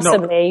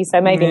 Possibly.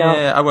 So maybe not.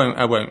 Yeah, I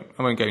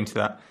won't go into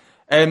that.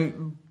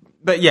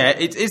 But yeah,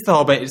 it's The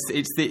Hobbit.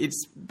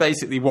 It's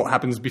basically what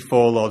happens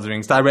before Lord of the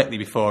Rings, directly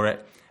before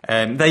it.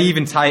 They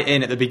even tie it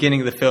in at the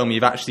beginning of the film.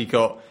 You've actually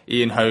got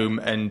Ian Holm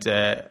and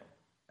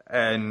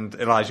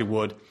Elijah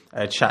Wood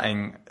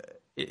chatting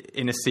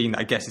in a scene that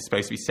I guess is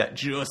supposed to be set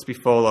just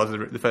before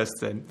the first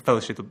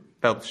Fellowship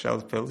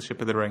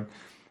of the Ring.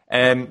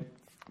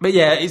 But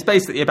yeah, it's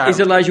basically about... Is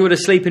Elijah Wood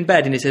asleep in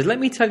bed and he says, "Let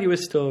me tell you a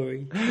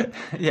story"?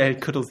 Yeah, he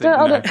cuddles it.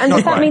 And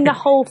does that mean the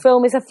whole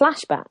film is a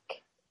flashback?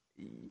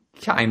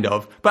 Kind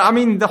of. But I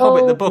mean, The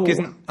Hobbit, the book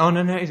isn't... Oh,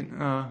 no, it isn't.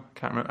 Oh, I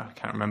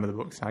can't remember the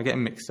books. I get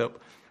them mixed up.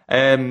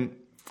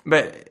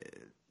 But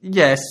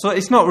yeah, so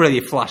it's not really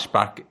a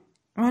flashback.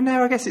 Well,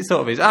 no, I guess it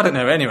sort of is. I don't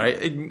know.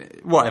 Anyway,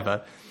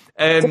 whatever.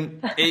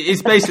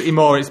 It's basically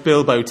more, it's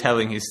Bilbo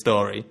telling his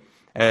story.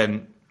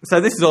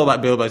 So this is all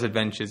about Bilbo's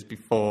adventures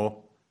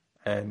before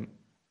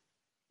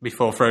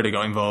Frodo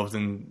got involved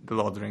and the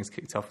Lord of the Rings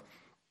kicked off.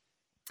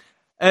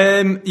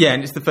 And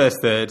it's the first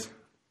third.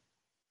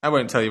 I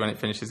won't tell you when it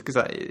finishes because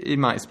it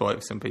might spoil it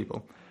for some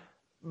people.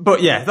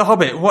 But yeah, The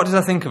Hobbit, what did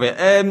I think of it?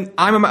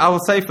 I will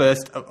say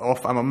first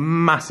off, I'm a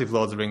massive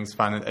Lord of the Rings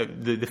fan.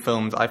 The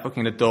films, I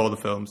fucking adore the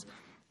films.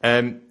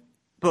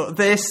 But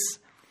this,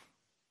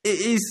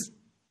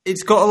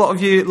 it's got a lot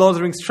of your Lord of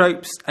the Rings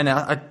tropes, and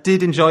I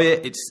did enjoy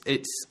it.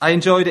 I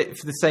enjoyed it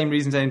for the same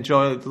reasons I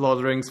enjoy the Lord of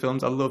the Rings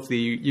films. I love the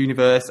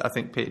universe. I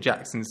think Peter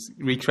Jackson's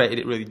recreated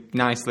it really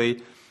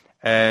nicely.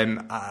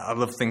 I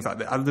love things like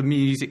that. The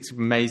music's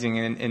amazing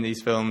in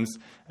these films.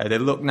 They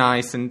look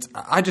nice, and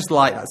I just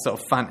like that sort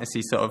of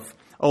fantasy, sort of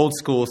old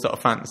school sort of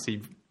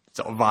fantasy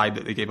sort of vibe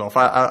that they give off.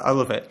 I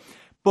love it.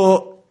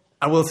 But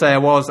I will say I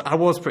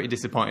was pretty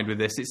disappointed with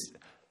this.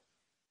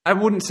 I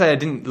wouldn't say I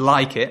didn't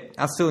like it.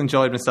 I still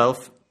enjoyed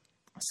myself.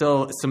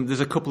 So there's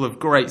a couple of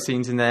great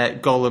scenes in there.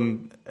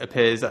 Gollum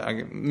appears,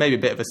 maybe a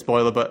bit of a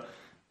spoiler, but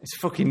it's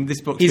fucking,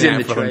 this book's been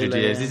out for 100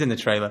 years. Yeah. He's in the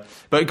trailer.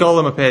 But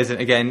Gollum appears, and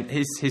again,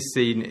 his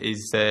scene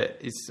is a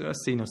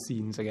scene or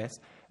scenes, I guess,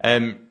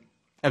 are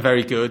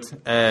very good.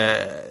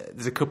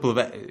 There's a couple of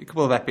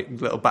epic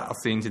little battle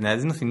scenes in there.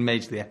 There's nothing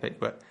majorly epic,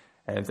 but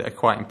that are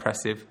quite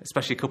impressive,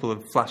 especially a couple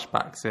of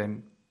flashbacks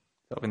in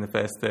the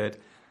first third.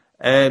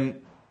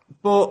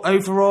 But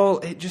overall,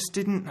 it just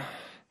didn't.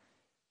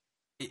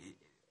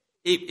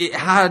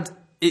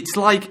 It's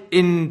like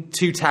in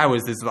Two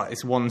Towers. There's like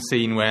this one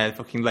scene where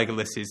fucking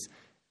Legolas is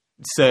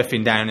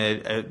surfing down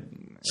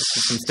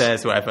some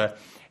stairs, or whatever.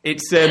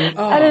 It's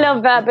I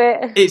love that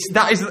bit.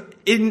 That is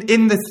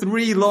in the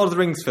 3 Lord of the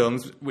Rings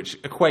films, which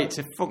equate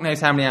to fuck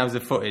knows how many hours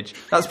of footage.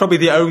 That's probably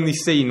the only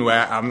scene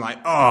where I'm like,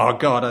 oh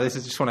god, I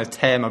just want to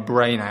tear my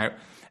brain out.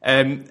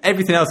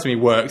 Everything else for me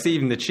works,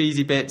 even the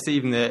cheesy bits,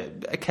 even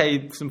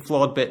some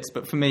flawed bits.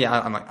 But for me,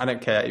 I'm like, I don't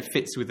care. It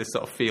fits with the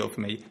sort of feel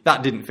for me.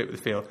 That didn't fit with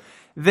the feel.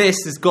 This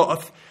has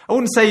got, I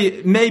wouldn't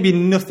say maybe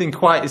nothing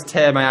quite as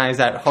tear my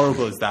eyes out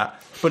horrible as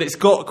that, but it's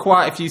got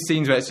quite a few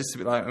scenes where it's just a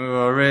bit like,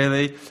 oh,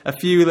 really? A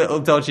few little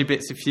dodgy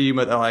bits of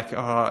humour that are like,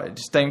 oh, it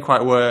just don't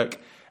quite work.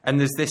 And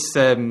there's this,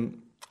 the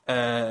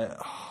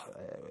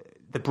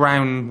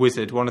brown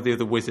wizard, one of the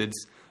other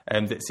wizards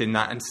that's in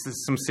that, and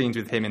there's some scenes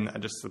with him in that are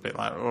just a bit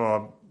like,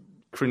 oh,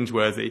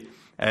 cringeworthy.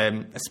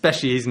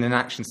 Especially he's in an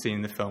action scene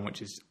in the film,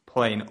 which is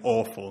plain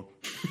awful.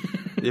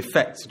 The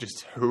effects are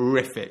just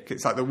horrific.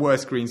 It's like the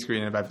worst green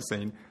screen I've ever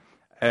seen.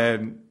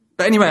 But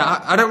anyway,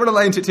 I don't want to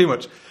lay into it too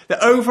much.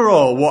 The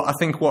overall, what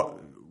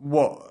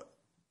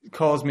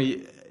caused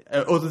me,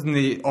 other than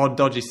the odd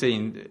dodgy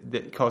scene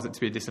that caused it to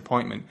be a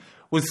disappointment,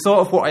 was sort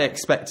of what I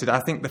expected.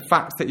 I think the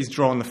fact that he's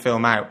drawn the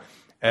film out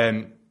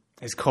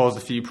has caused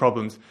a few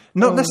problems.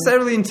 Not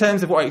necessarily in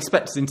terms of what I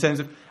expected, in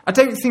terms of, I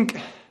don't think,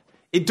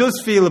 it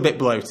does feel a bit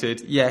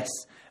bloated, yes,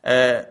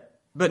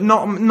 but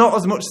not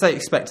as much as I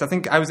expected. I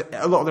think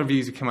a lot of the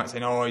reviews have come out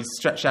saying, oh, he's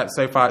stretched out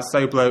so far, it's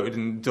so bloated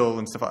and dull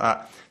and stuff like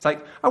that. It's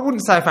like, I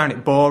wouldn't say I found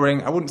it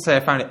boring, I wouldn't say I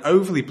found it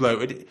overly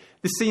bloated.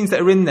 The scenes that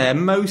are in there,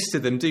 most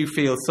of them do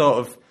feel sort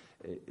of,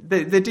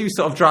 they do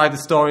sort of drive the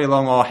story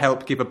along or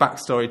help give a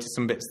backstory to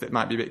some bits that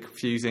might be a bit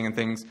confusing and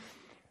things.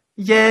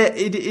 Yeah,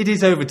 it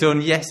is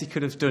overdone. Yes, he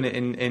could have done it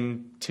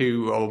in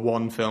 2 or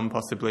 1 film,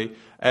 possibly.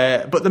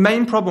 But the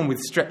main problem with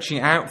stretching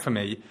it out for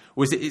me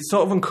was it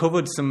sort of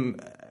uncovered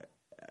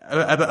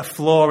a bit of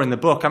flaw in the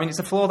book. I mean, it's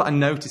a flaw that I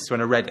noticed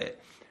when I read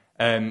it,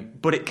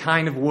 but it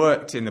kind of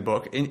worked in the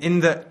book, in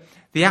that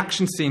the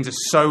action scenes are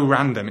so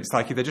random. It's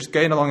like they're just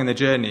going along in the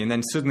journey, and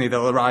then suddenly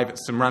they'll arrive at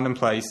some random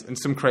place, and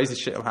some crazy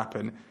shit will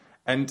happen,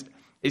 and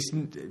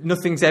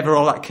nothing's ever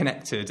all that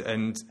connected,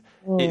 and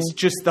it's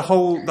just the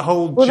whole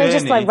well, journey. They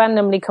just like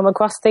randomly come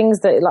across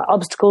things that like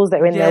obstacles that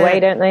are in their way,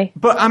 don't they?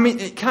 But I mean,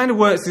 it kind of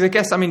works because I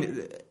guess, I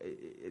mean,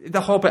 the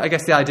whole bit, I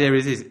guess the idea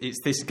is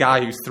it's this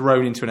guy who's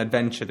thrown into an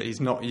adventure that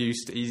he's not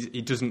used to.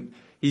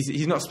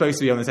 He's not supposed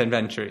to be on this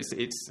adventure.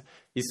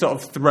 He's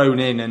sort of thrown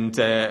in and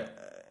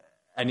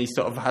he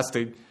sort of has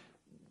to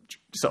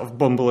sort of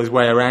bumble his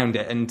way around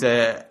it. And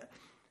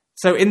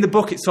so in the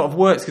book, it sort of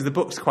works because the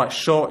book's quite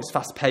short, it's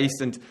fast paced,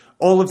 and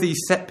all of these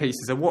set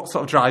pieces are what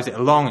sort of drives it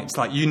along. It's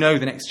like, the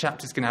next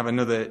chapter's going to have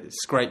another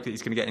scrape that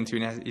he's going to get into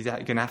and he's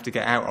going to have to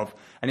get out of.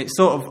 And it's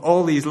sort of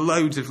all these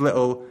loads of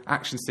little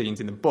action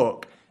scenes in the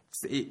book.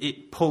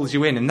 It pulls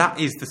you in, and that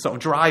is the sort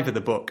of drive of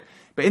the book.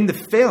 But in the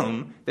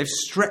film, they've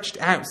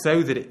stretched out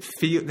so that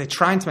they're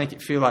trying to make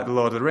it feel like The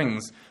Lord of the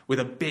Rings, with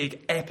a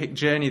big epic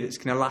journey that's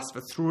going to last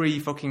for 3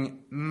 fucking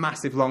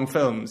massive long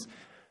films.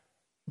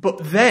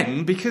 But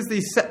then, because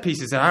these set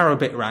pieces are a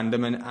bit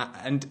random,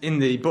 and in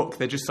the book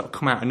they just sort of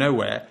come out of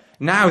nowhere,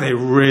 now they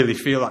really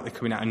feel like they're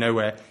coming out of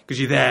nowhere, because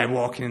you're there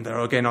walking and they're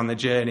all going on the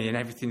journey and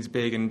everything's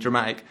big and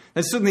dramatic.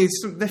 Then suddenly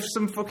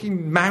some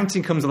fucking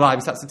mountain comes alive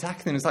and starts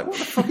attacking them. It's like, what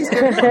the fuck is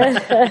going on?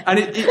 And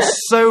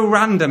it's so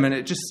random, and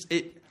it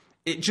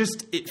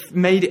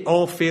made it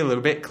all feel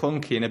a bit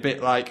clunky and a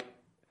bit like,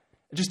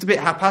 just a bit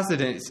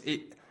haphazard.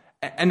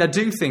 And I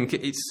do think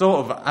it's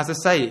sort of, as I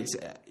say,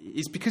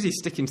 it's because he's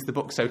sticking to the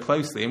book so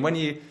closely. And when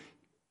you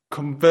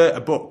convert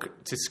a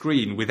book to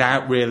screen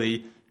without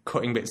really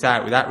cutting bits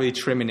out, without really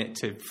trimming it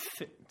to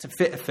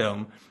fit a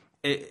film,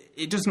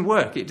 it doesn't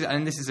work.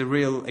 And this is a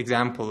real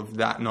example of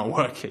that not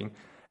working.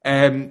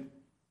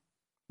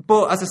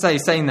 But as I say,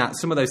 saying that,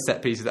 some of those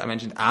set pieces that I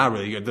mentioned are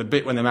really good. The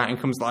bit when the mountain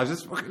comes alive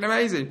is fucking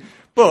amazing.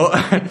 But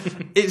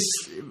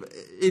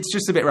it's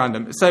just a bit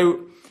random.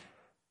 So,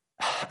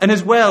 and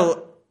as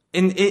well,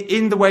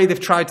 in the way they've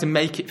tried to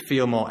make it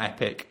feel more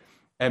epic,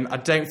 I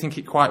don't think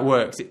it quite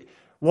works.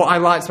 What I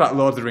liked about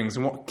Lord of the Rings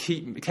and what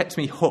kept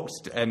me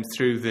hooked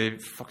through the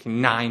fucking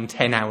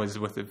 9-10 hours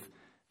worth of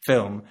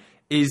film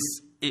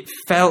is it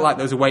felt like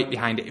there was a weight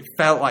behind it. It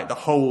felt like the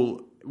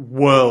whole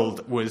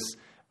world was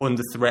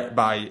under threat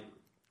by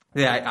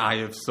the Eye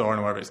of Sauron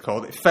or whatever it's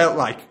called. It felt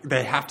like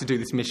they have to do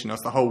this mission or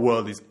else the whole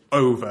world is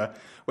over.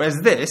 Whereas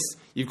this,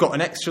 you've got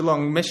an extra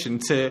long mission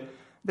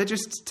they're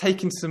just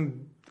taking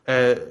some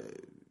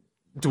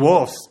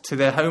dwarfs to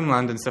their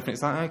homeland and stuff, and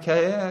it's like,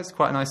 okay, yeah, it's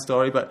quite a nice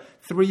story, but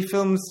 3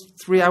 films,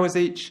 3 hours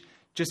each,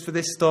 just for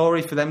this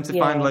story, for them to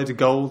find loads of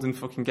gold and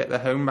fucking get their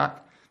home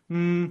back.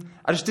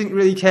 I just didn't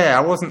really care.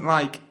 I wasn't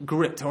like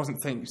gripped. I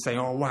wasn't saying,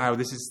 oh wow,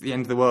 this is the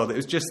end of the world. It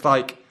was just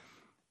like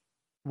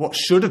what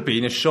should have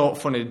been a short,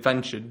 fun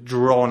adventure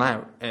drawn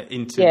out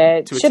into. Yeah,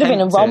 it should have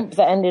been a romp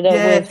that ended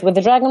up with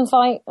the dragon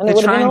fight, and it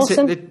would have been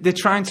awesome. They're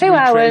trying to 2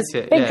 hours,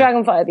 it, big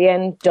dragon fight at the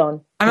end,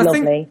 done. And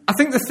Lovely. I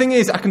think the thing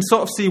is, I can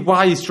sort of see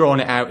why he's drawn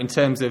it out in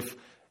terms of,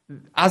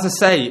 as I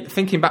say,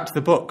 thinking back to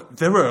the book,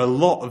 there were a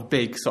lot of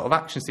big sort of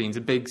action scenes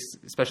and big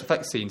special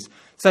effects scenes.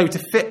 So to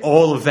fit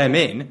all of them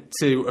in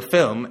to a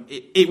film,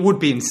 it would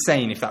be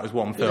insane if that was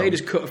one film. They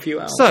just cut a few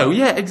out. So,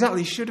 yeah,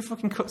 exactly. You should have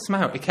fucking cut some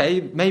out,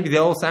 okay? Maybe they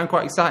all sound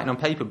quite exciting on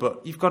paper,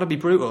 but you've got to be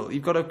brutal.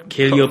 You've got to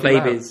kill your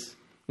babies. Out.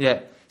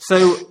 Yeah.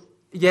 So,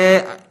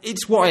 yeah,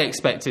 it's what I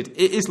expected.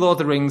 It is Lord of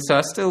the Rings, so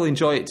I still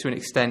enjoy it to an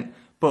extent,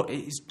 but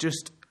it's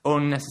just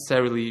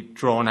unnecessarily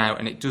drawn out,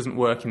 and it doesn't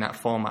work in that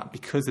format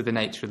because of the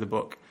nature of the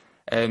book.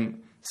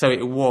 So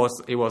it was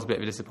a bit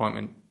of a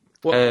disappointment.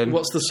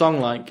 What's the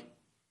song like?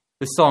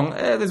 The song,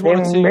 there's 1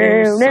 or 2 songs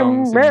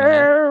in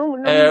there.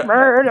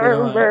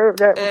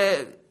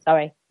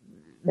 Sorry,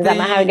 is that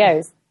not how it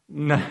goes?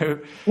 No,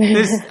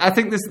 I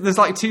think there's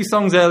like 2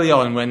 songs early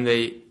on when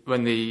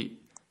the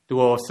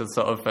dwarfs are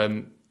sort of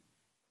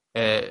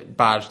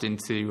barged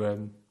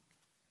into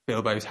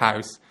Bilbo's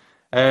house.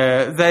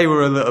 They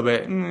were a little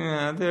bit,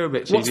 they were a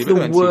bit cheesy.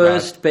 What's the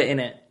worst bit in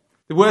it?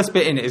 The worst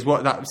bit in it is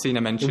what that scene I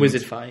mentioned. The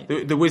wizard fight.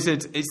 The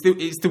wizard.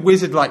 It's the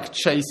wizard like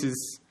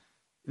chases.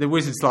 The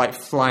wizard's like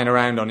flying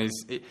around on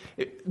his.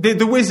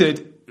 The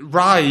wizard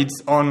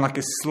rides on like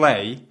a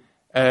sleigh,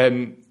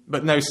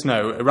 but no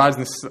snow. It rides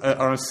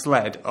on a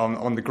sled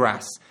on the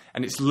grass,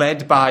 and it's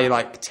led by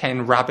like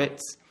 10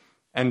 rabbits,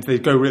 and they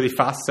go really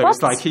fast. So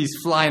It's like he's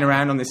flying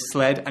around on this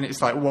sled, and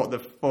it's like, what the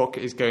fuck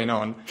is going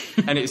on?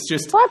 And it's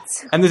just What?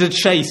 And there's a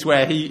chase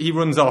where he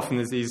runs off, and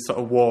there's these sort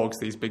of wargs,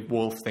 these big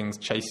wolf things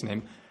chasing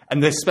him.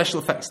 And the special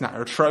effects in that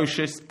are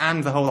atrocious,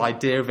 and the whole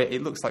idea of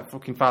it looks like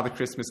fucking Father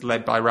Christmas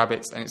led by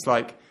rabbits, and it's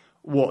like,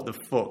 what the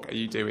fuck are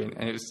you doing?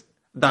 And it was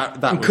that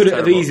could it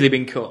have easily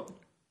been cut?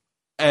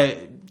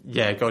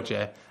 Yeah, God,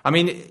 yeah. I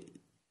mean,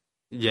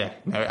 yeah.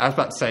 No, I was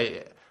about to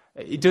say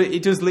he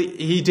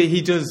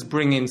does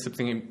bring in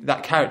something.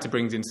 That character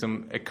brings in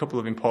a couple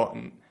of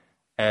important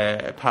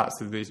parts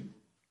of these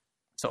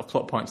sort of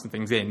plot points and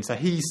things in. So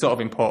he's sort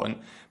of important,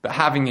 but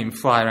having him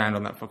fly around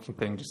on that fucking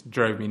thing just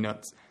drove me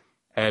nuts.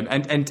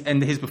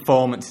 And his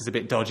performance is a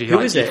bit dodgy. Who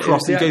is it?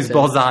 He goes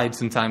boz-eyed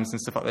sometimes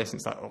and stuff like this. And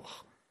it's like, oh.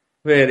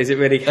 Really? Is it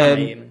really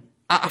canny?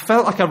 I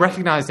felt like I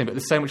recognised him, but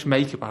there's so much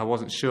makeup I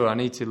wasn't sure. I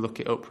need to look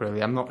it up,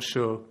 really. I'm not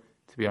sure,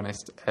 to be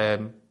honest.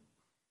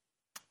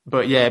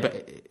 But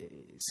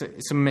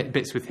some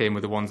bits with him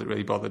were the ones that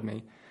really bothered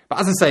me. But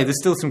as I say, there's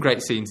still some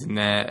great scenes in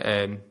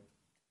there.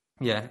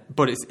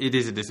 But it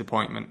is a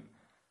disappointment.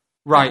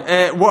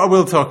 Right, what I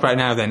will talk about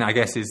now then, I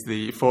guess, is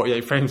the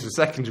 48 frames per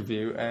second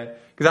review, because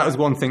that was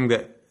one thing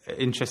that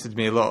interested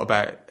me a lot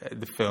about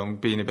the film,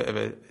 being a bit of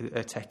a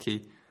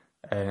techie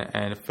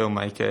and a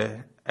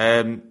filmmaker,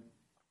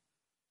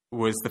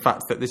 was the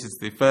fact that this is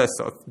the first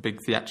sort of big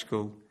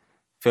theatrical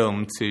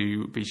film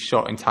to be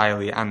shot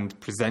entirely and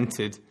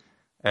presented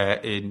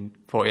in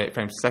 48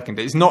 frames per second.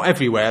 It's not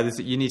everywhere.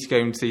 You need to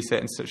go and see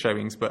certain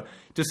showings, but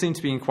it does seem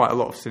to be in quite a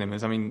lot of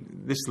cinemas. I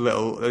mean, this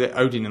little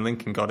Odeon and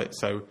Lincoln got it,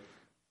 so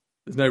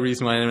there's no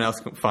reason why anyone else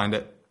couldn't find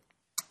it.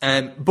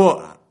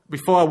 But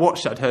before I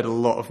watched it, I'd heard a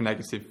lot of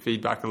negative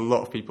feedback, a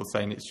lot of people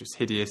saying it's just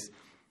hideous.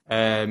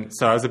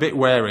 So I was a bit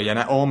wary, and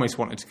I almost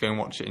wanted to go and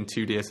watch it in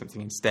 2D or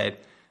something instead.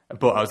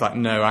 But I was like,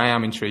 no, I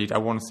am intrigued. I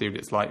want to see what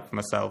it's like for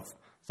myself.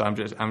 So I'm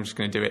just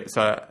going to do it.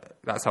 So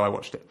that's how I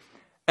watched it.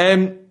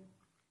 And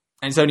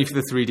it's only for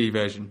the 3D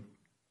version.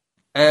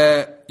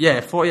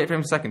 48 frames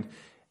per second.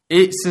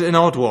 It's an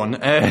odd one.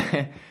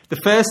 For the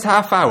first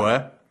half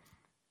hour,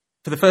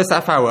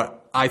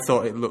 I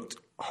thought it looked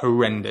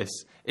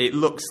horrendous. It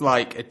looks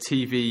like a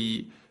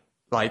TV,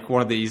 like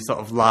one of these sort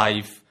of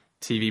live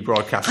TV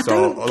broadcasts,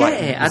 or like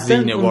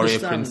Xena Warrior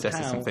Princess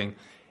or something.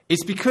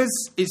 It's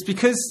because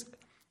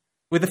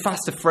with a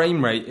faster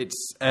frame rate,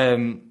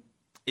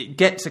 it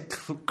gets a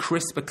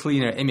crisper,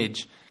 cleaner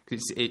image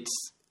because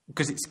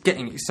it's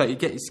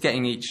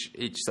getting each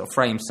sort of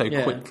frame so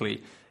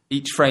quickly.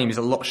 Each frame is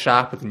a lot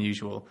sharper than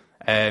usual.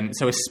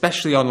 So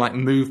especially on like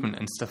movement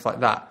and stuff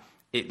like that,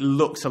 it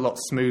looks a lot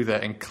smoother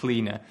and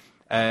cleaner.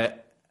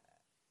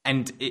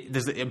 And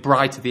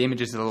the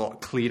images are a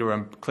lot clearer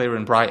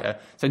and brighter.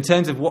 So in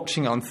terms of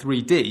watching it on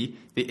 3D,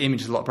 the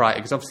image is a lot brighter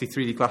because obviously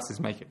 3D glasses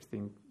make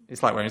everything.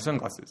 It's like wearing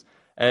sunglasses.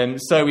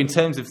 So in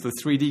terms of the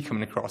 3D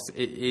coming across,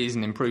 it is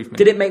an improvement.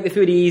 Did it make the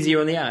 3D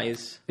easier on the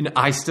eyes?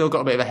 I still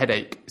got a bit of a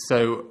headache,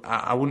 so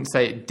I wouldn't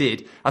say it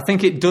did. I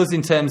think it does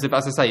in terms of,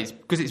 as I say, it's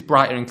because it's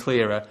brighter and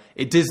clearer.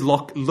 It does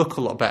look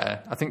a lot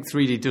better. I think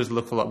 3D does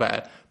look a lot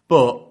better,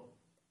 but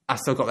I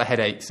still got the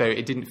headache, so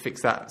it didn't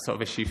fix that sort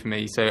of issue for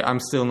me. So I'm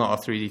still not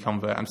a 3D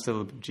convert. I'm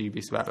still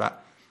dubious about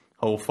that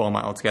whole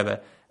format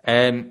altogether.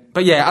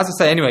 But yeah, as I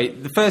say, anyway,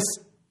 the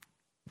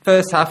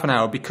first half an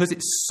hour, because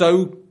it's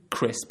so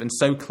crisp and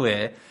so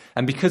clear,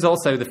 and because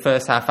also the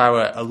first half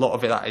hour, a lot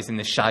of it that is in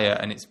the Shire,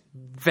 and it's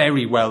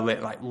very well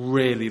lit, like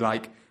really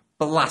like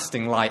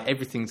blasting light,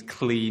 everything's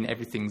clean,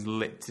 everything's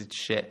lit to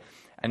shit,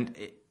 and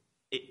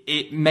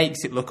it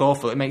makes it look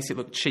awful, it makes it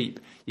look cheap.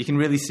 You can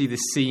really see the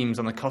seams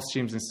on the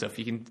costumes and stuff.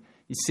 You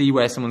see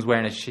where someone's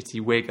wearing a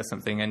shitty wig or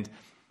something, and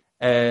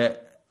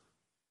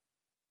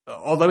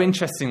although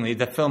interestingly,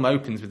 the film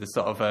opens with a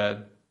sort of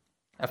a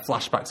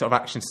flashback sort of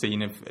action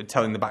scene of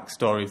telling the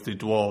backstory of the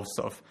dwarves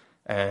sort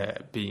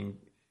of being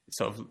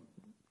sort of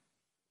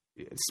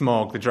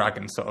Smaug the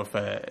dragon sort of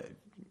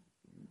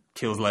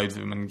kills loads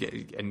of them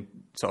and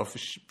sort of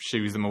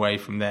shoos them away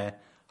from their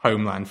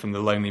homeland, from the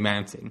Lonely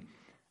Mountain.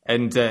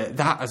 And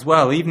that as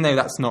well, even though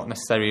that's not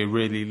necessarily a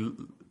really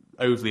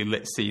overly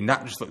lit scene,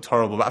 that just looked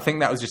horrible. But I think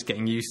that was just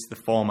getting used to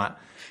the format.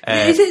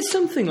 Is it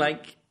something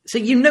like... So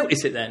you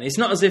notice it then? It's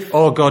not as if...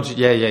 Oh, God,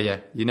 yeah.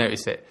 You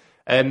notice it.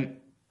 I'd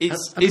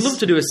love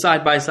to do a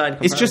side-by-side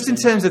comparison. It's just in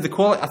terms of the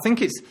quality. I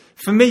think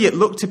for me, it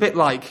looked a bit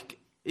like...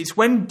 It's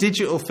when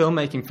digital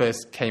filmmaking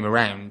first came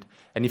around,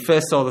 and you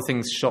first saw the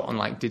things shot on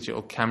like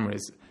digital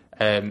cameras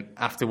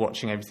after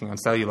watching everything on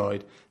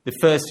celluloid. The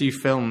first few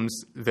films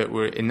that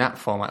were in that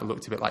format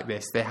looked a bit like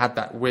this. They had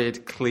that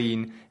weird,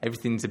 clean,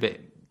 everything's a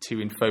bit too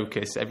in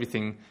focus,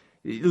 everything...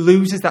 It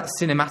loses that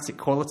cinematic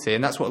quality,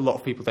 and that's what a lot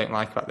of people don't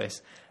like about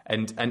this.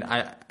 And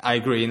I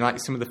agree, in like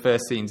some of the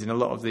first scenes, in a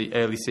lot of the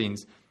early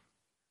scenes,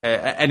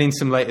 and in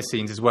some later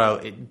scenes as well,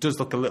 it does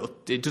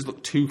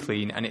look too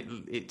clean, and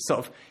it's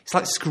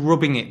like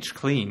scrubbing it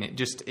clean.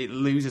 It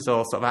loses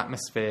all sort of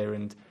atmosphere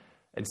and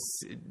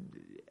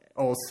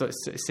all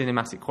sorts of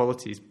cinematic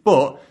qualities.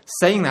 But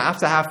saying that,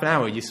 after half an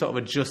hour, you sort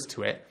of adjust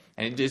to it,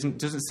 and it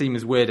doesn't seem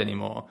as weird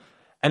anymore.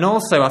 And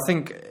also, I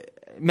think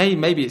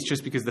maybe it's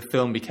just because the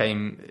film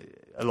became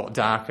a lot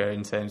darker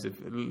in terms of,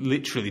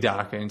 literally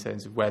darker in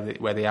terms of where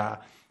they are.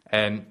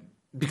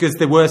 Because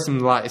there were some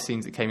lighter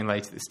scenes that came in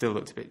later that still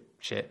looked a bit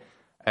shit.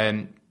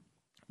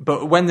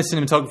 But when the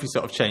cinematography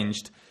sort of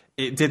changed,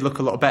 it did look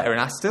a lot better. And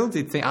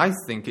I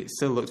think it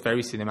still looked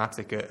very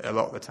cinematic a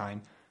lot of the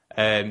time.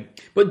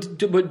 But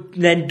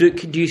then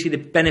do you see the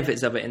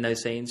benefits of it in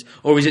those scenes?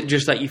 Or is it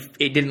just that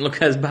it didn't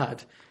look as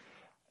bad?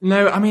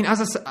 No, I mean,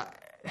 as I said,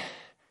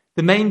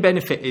 the main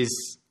benefit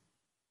is,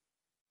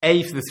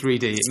 A, for the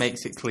 3D, it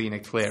makes it cleaner,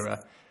 clearer.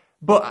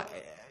 But,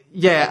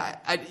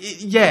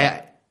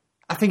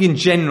 I think in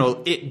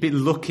general, it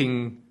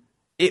looking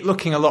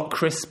a lot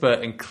crisper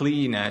and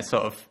cleaner,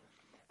 sort of,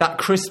 that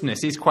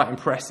crispness is quite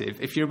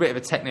impressive. If you're a bit of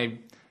a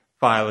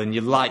technophile and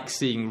you like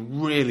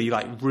seeing really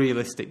like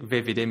realistic,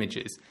 vivid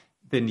images,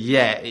 then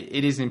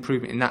it is an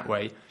improvement in that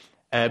way.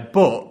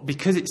 But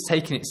because it's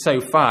taken it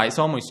so far, it's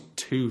almost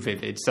too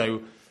vivid.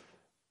 So,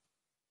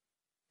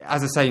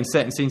 as I say, in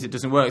certain scenes it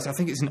doesn't work. So I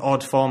think it's an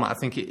odd format. I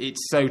think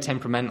it's so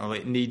temperamental.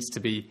 It needs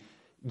to be...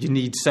 You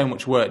need so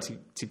much work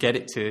to get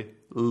it to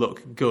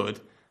look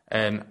good.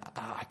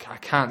 I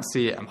can't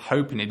see it. I'm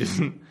hoping it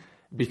doesn't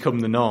become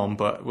the norm,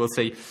 but we'll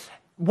see.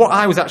 What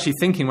I was actually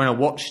thinking when I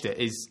watched it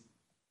is,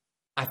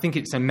 I think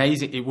it's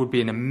amazing. It would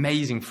be an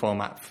amazing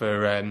format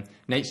for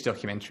nature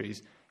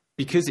documentaries,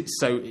 because it's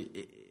so...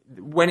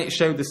 when it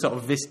showed the sort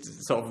of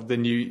the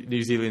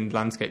New Zealand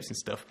landscapes and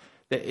stuff,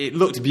 it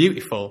looked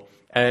beautiful,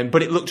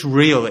 but it looked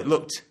real. It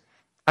looked,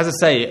 as I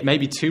say,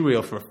 maybe too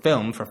real for a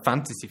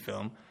fantasy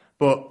film.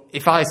 But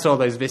if I saw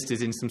those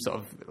vistas in some sort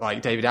of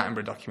like David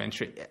Attenborough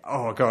documentary,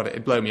 oh god,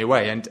 it'd blow me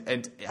away. And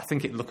I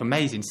think it'd look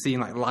amazing seeing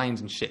like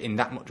lines and shit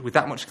with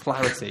that much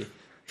clarity.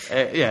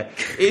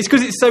 It's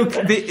because it's so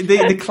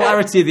the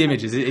clarity of the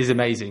images is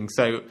amazing.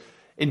 So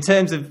in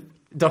terms of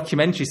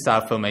documentary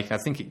style filmmaking, I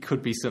think it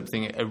could be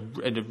something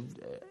an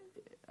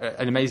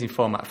amazing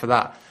format for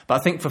that.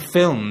 But I think for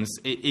films,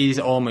 it is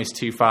almost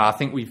too far. I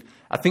think we've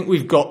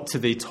got to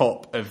the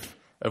top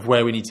of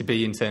where we need to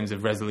be in terms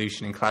of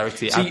resolution and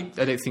clarity. So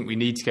I don't think we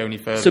need to go any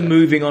further. So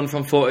moving on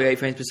from 48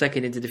 frames per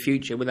second into the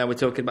future, when we're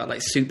talking about like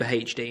super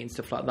HD and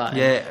stuff like that.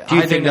 Yeah, do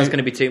you think that's going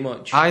to be too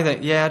much? I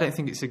don't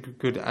think it's I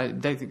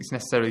don't think it's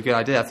necessarily a good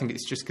idea. I think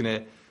it's just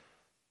going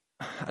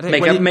to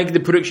make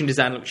the production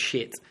design look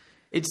shit.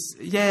 It's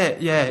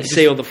You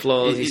see all the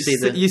flaws.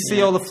 You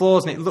see all the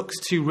flaws, and it looks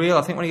too real.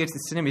 I think when you go to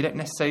the cinema, you don't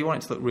necessarily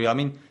want it to look real. I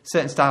mean,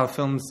 certain style of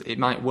films it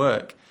might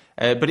work,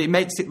 but it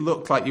makes it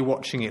look like you're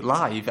watching it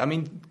live. I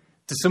mean,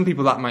 to some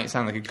people that might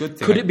sound like a good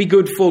thing. Could it be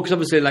good for, because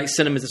obviously like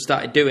cinemas have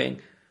started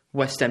doing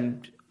West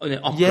End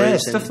operas? Yeah,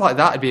 stuff like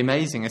that would be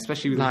amazing,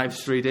 especially with live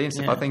 3D and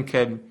stuff. Yeah. I think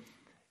I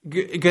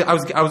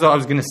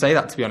was going to say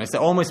that, to be honest.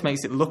 It almost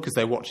makes it look as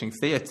though watching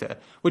theatre,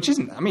 which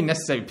isn't, I mean,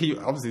 necessarily,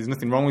 obviously there's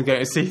nothing wrong with going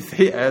to see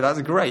theatre, that's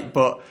great,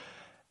 but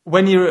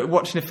when you're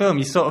watching a film,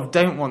 you sort of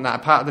don't want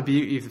that. Part of the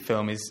beauty of the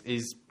film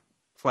is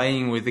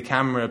playing with the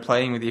camera,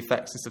 playing with the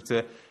effects and stuff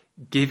to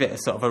give it a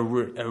sort of a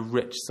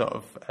rich sort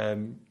of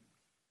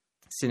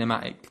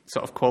cinematic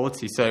sort of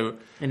quality. So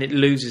And it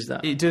loses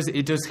that. it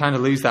does kind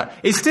of lose that.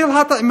 It still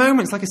had that in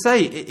moments, like I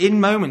say, in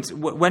moments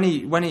when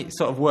it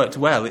sort of worked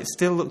well, it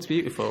still looked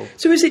beautiful.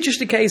 So is it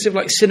just a case of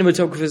like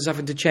cinematographers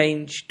having to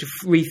change to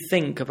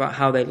rethink about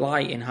how they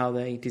light and how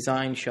they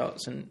design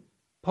shots and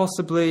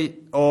Possibly,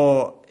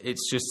 or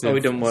it's just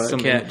it doesn't work.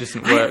 something Yeah. that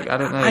doesn't work. I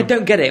don't know. I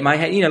don't get it in my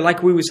head. You know,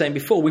 like we were saying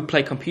before, we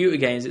play computer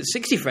games at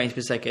 60 frames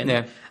per second.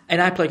 Yeah.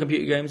 And I play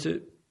computer games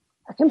at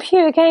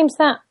Computer games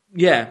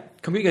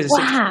computer games at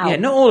 60. Wow. Yeah,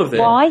 not all of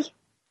them. Why?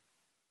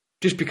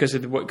 Just because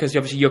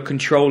obviously you're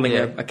controlling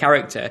a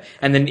character,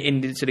 and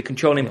then so the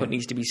control input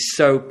needs to be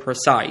so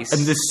precise.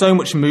 And there's so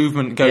much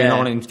movement going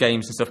on in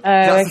games and stuff.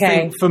 That's the okay.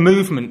 thing. For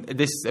movement,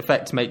 this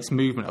effect makes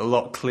movement a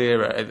lot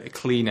clearer,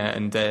 cleaner,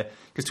 and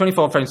because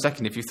 24 frames per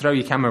second, if you throw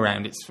your camera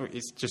around,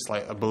 it's just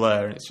like a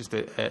blur and it's just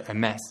a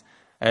mess.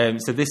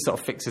 So this sort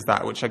of fixes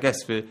that, which I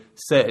guess for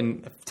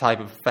certain type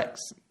of effects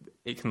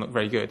it can look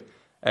very good,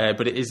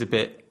 but it is a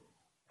bit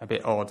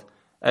odd.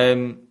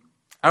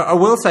 I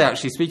will say,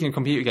 actually, speaking of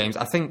computer games,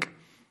 I think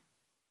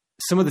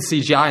some of the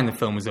CGI in the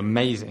film was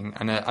amazing,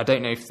 and I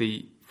don't know if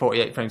the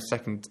 48 frames per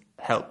second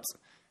helped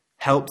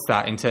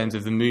that in terms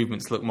of the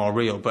movements look more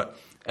real. But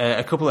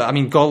a couple of, I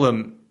mean,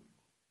 Gollum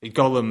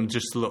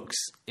just looks,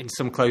 in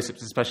some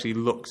close-ups especially,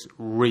 looks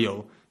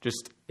real.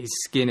 Just his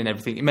skin and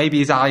everything. Maybe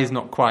his eyes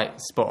not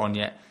quite spot on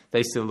yet.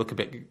 They still look a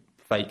bit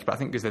fake, but I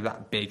think because they're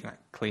that big, that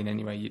clean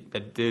anyway, they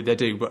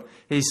do. But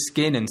his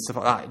skin and stuff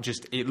like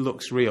that, it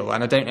looks real.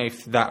 And I don't know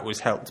if that was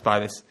helped by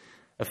this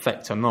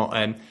effect or not.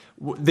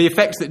 The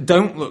effects that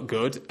don't look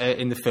good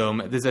in the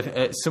film, there's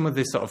some of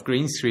the sort of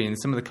green screen,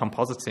 some of the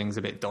compositing is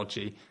a bit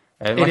dodgy.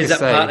 And is that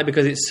partly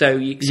because it's so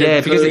clean?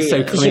 Because it's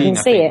so clean,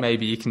 I think it.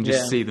 maybe you can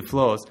just see the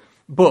flaws.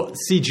 But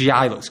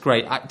CGI looks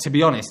great. To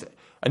be honest,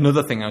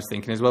 another thing I was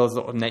thinking, as well as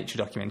a lot of nature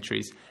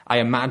documentaries, I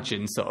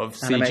imagine sort of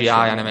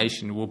CGI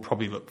animation will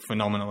probably look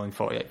phenomenal in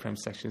 48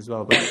 frames per second as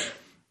well. But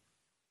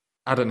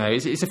I don't know.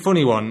 It's a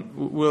funny one.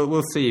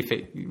 We'll see if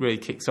it really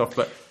kicks off.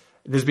 But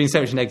there's been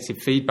so much negative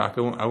feedback.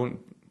 I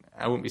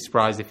won't be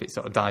surprised if it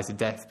sort of dies a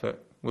death.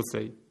 But we'll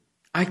see.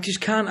 I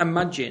just can't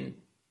imagine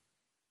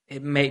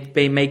it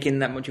be making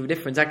that much of a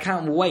difference. I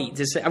can't wait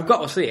to see. I've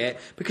got to see it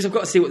because I've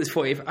got to see what this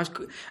 48.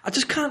 I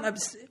just can't.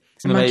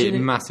 It's going to make a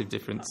massive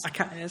difference. I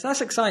can't.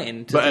 That's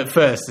exciting. But at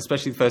first,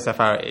 especially the first half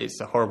hour, it's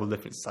a horrible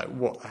difference. It's like,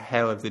 what the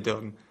hell have they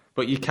done?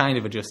 But you kind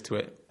of adjust to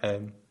it.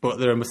 But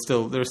there are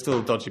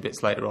still dodgy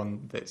bits later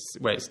on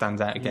where it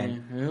stands out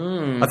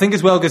again. I think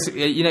as well because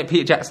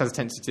Peter Jackson has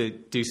tended to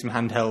do some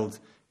handheld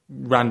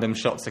random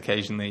shots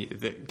occasionally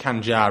that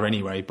can jar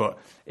anyway. But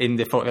in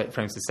the 48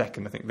 frames per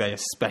second, I think they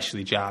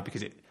especially jar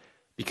because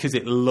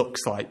it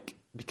looks like,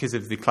 because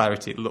of the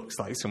clarity, it looks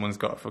like someone's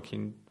got a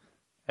fucking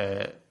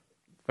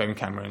phone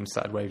camera and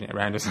started waving it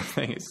around or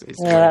something.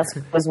 That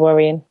was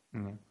worrying.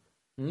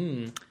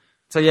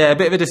 So yeah, a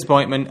bit of a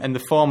disappointment, and the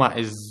format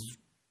is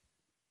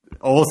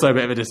also a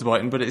bit of a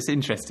disappointment, but it's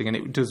interesting and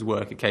it does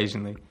work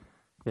occasionally.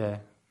 Yeah.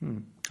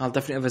 I'll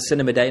definitely have a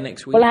cinema day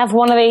next week. We'll have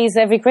one of these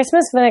every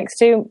Christmas for the next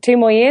two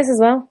more years as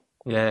well.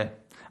 Yeah.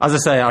 As I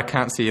say, I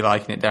can't see you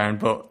liking it, Darren,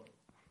 but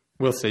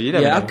we'll see. You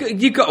never know.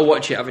 You've got to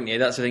watch it, haven't you?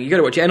 That's the thing. You've got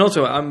to watch it. And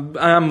also,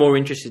 I'm more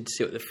interested to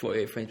see what the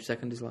 48 frames per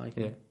second is like.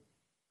 Yeah.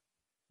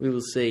 We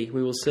will see.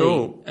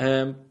 Cool.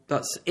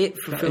 That's it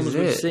for films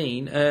we've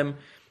seen.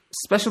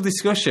 Special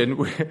discussion.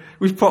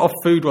 We've put off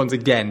food ones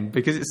again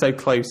because it's so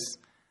close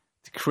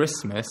to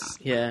Christmas.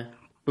 Yeah.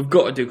 We've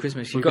got to do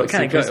Christmas. You've got to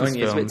kind of go on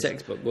you. It's a bit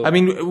textbook. But... I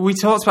mean, we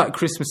talked about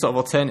Christmas sort of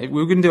alternative.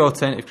 We were going to do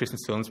alternative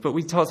Christmas films, but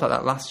we talked about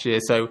that last year.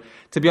 So,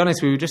 to be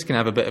honest, we were just going to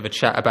have a bit of a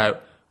chat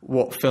about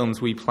what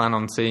films we plan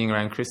on seeing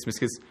around Christmas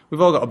because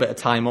we've all got a bit of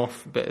time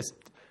off.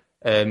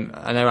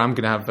 I know I'm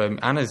going to have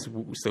Anna's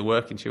still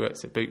working. She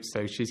works at Boots,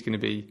 so she's going to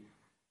be.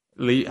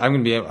 I'm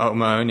going to be out on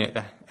my own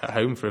at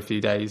home for a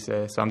few days,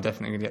 so I'm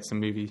definitely going to get some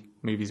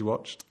movies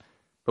watched.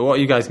 But what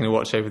are you guys going to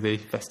watch over the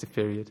festive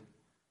period?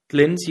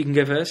 Linz, you can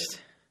go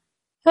first.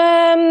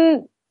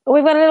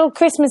 We've got a little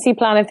Christmassy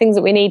plan of things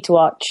that we need to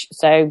watch.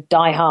 So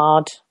Die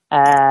Hard,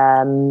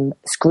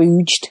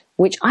 Scrooged,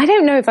 which I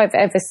don't know if I've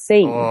ever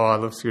seen. Oh, I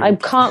love Scrooge. I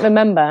can't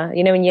remember,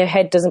 when your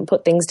head doesn't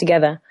put things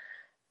together.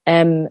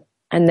 And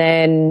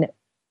then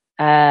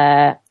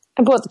I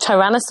bought the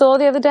Tyrannosaur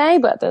the other day,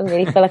 but it doesn't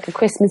really feel like a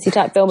Christmassy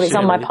type film, but it's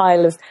on my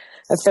pile of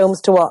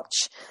films to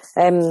watch.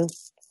 And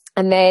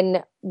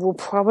then we'll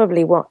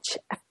probably watch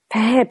a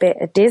fair bit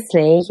of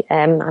Disney.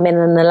 I'm in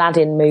an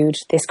Aladdin mood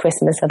this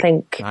Christmas, I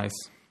think.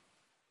 Nice.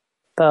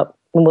 But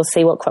we'll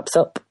see what crops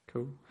up.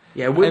 Cool.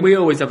 Yeah, we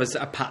always have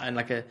a pattern,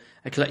 like a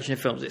collection of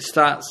films. It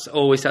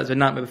always starts with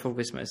Nightmare Before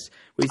Christmas,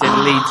 which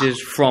then leads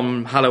us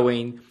from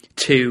Halloween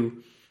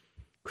to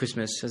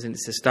Christmas, as in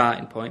it's the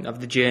starting point of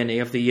the journey,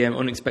 of the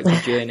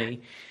unexpected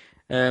journey.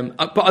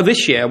 But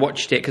this year I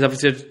watched it because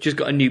I've just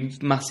got a new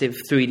massive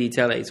 3D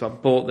telly, so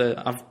I've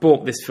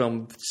bought this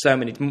film so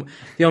many.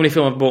 The only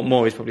film I've bought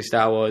more is probably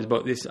Star Wars,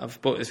 but I've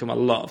bought this film a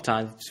lot of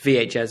times. It's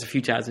VHS, a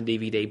few times on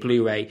DVD,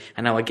 Blu-ray,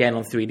 and now again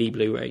on 3D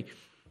Blu-ray.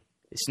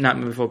 It's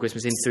Nightmare Before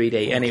Christmas in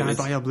 3D. And Can I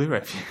buy your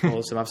Blu-ray?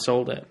 Awesome, I've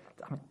sold it.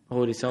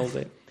 Already sold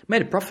it.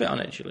 Made a profit on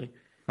it, actually.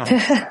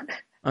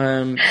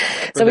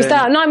 So we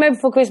start Nightmare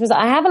Before Christmas.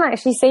 I haven't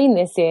actually seen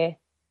this year.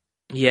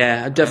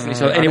 Yeah, I definitely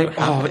saw it. Anyway,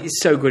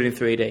 it's so good in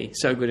 3D.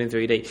 So good in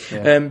 3D.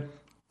 Yeah.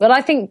 Well,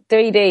 I think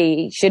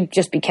 3D should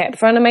just be kept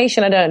for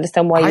animation. I don't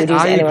understand why you would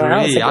use it anywhere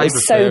else.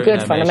 It's so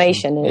good for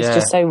animation, and it's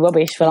just so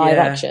rubbish for live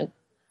action.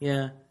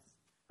 Yeah.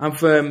 I'm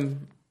trying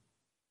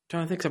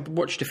to think. I've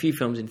watched a few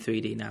films in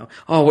 3D now.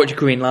 Oh, watch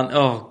Green Lantern.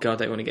 Oh God, I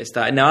don't want to get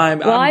started. No,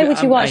 why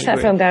would you watch that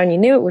film, Darren? You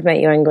knew it would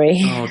make you angry.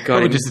 Oh God,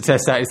 Probably just to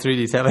test out his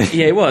 3D telly.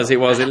 Yeah, it was. It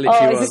literally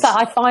was. It's just that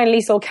I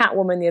finally saw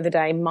Catwoman the other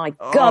day. My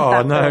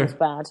God, that film was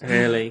bad.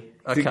 Really?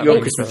 Your Your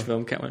Christmas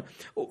film, Catwoman.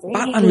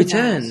 Batman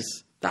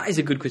Returns. That is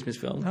a good Christmas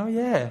film. Oh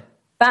yeah.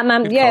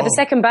 Batman, the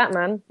second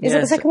Batman. Is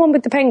it the second one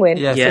with the penguin?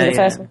 Yes. Yeah, the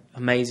first one.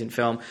 Amazing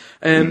film.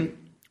 And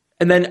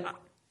then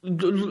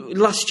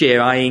last year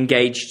I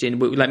engaged in,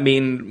 like me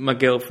and my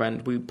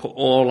girlfriend, we put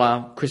all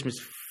our Christmas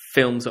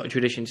films or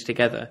traditions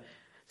together.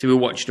 So we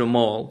watched them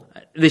all.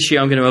 This year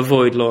I'm going to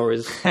avoid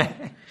Laura's.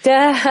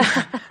 They're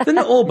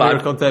not all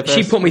bad.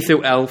 She put me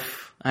through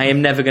Elf. I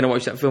am never going to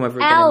watch that film ever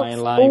again in my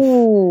life.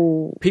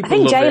 Ooh. I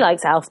think Jay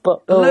likes Elf,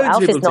 but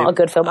Elf is not a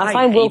good film. I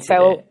find Will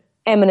Ferrell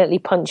eminently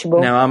punchable.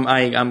 No,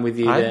 I'm with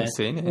you there. I haven't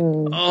seen it.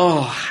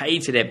 Oh,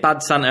 hated it.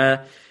 Bad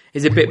Santa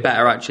is a bit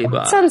better actually,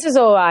 but Santa's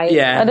all right.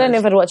 Yeah, I don't know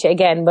if I'd watch it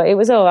again, but it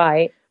was all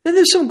right. Then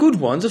there's some good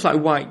ones, just like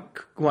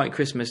White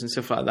Christmas and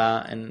stuff like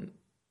that, and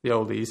the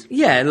oldies.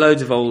 Yeah,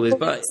 loads of oldies.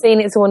 But seen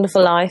It's a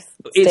Wonderful Life.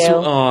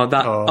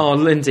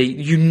 Lindsay,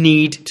 you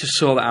need to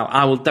sort that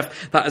out.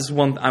 That is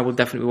one I will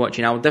definitely be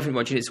watching. I will definitely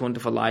watch It's a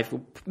Wonderful Life.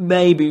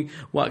 Maybe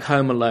work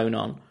Home Alone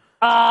on.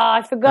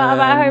 I forgot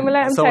about Home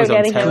Alone. I'm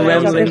totally getting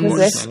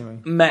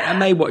I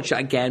may watch that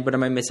again, but I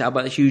may miss out.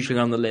 But it's usually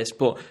on the list.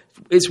 But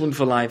It's a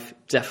Wonderful Life,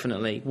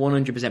 definitely,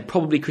 100%.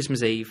 Probably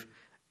Christmas Eve.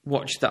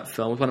 Watch that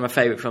film. It's one of my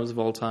favourite films of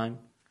all time.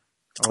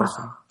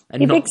 Awesome.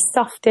 And big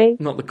softy.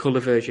 Not the colour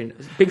version.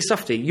 Big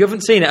softy. You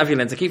haven't seen it, have you,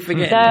 Lindsay? I keep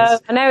forgetting No,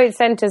 this. I know it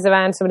centres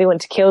around somebody wanting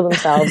to kill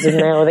themselves, isn't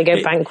it? Or they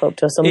go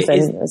bankrupt or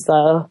something.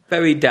 So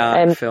very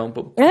dark film.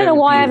 But I don't know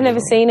why I've never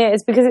seen it.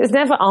 It's because it's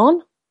never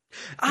on.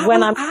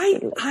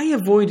 I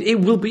avoid it.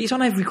 Will be. It's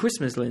on every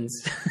Christmas,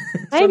 Linz.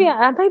 Maybe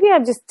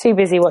I'm just too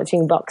busy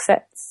watching box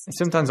sets. It's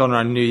sometimes on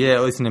around New Year,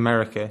 at least in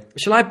America.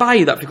 Shall I buy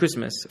you that for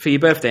Christmas? For your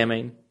birthday, I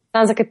mean.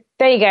 Sounds like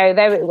there you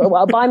go.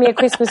 Well, buy me a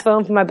Christmas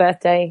film for my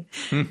birthday.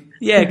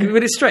 Yeah,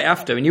 but it's straight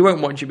after, and you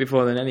won't watch it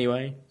before then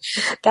anyway.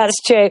 That's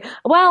true.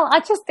 Well, I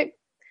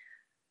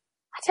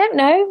don't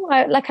know.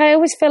 I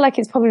always feel like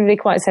it's probably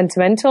quite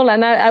sentimental,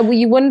 and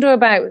you wonder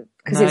about.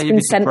 Because it's been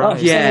sent off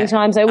so many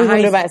times. I always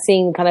wonder about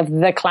seeing kind of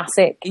the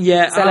classic.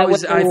 Yeah, I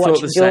thought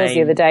the same.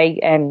 The other day,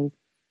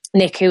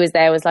 Nick, who was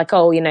there, was like,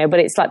 "Oh, but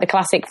it's like the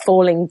classic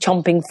falling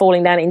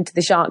down into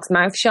the shark's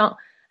mouth shot."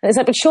 And it's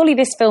like, but surely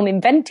this film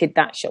invented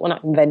that shot. Well,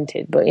 not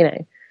invented, but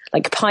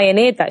like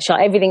pioneered that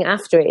shot. Everything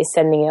after it is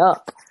sending it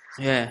up.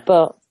 Yeah.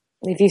 But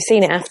if you've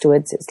seen it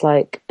afterwards, it's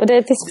like, but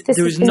this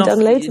has been done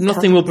loads of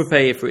nothing times. will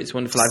prepare you for It's a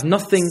Wonderful Life.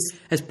 Nothing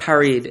has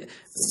parodied.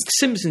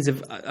 Simpsons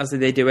have, as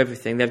they do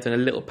everything, they've done a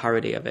little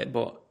parody of it,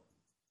 but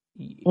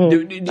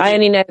I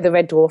only know the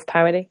Red Dwarf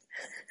parody.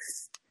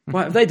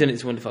 Why have they done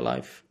It's a Wonderful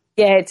Life?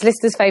 Yeah, it's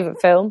Lister's favourite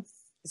film.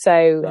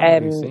 So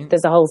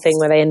there's a whole thing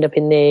where they end up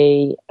in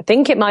I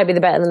think it might be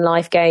the Better Than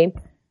Life game,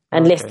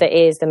 and Lister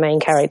is the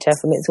main character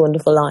from It's a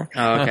Wonderful Life.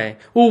 Oh, okay.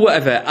 Well,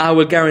 whatever. I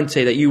will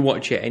guarantee that you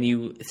watch it and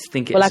you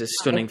think it's a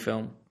stunning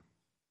film.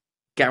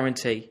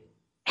 Guarantee.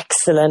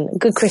 Excellent.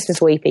 Good Christmas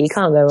weepy. You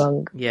can't go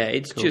wrong. Yeah,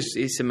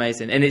 it's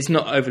amazing. And it's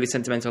not overly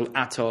sentimental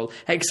at all,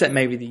 except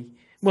maybe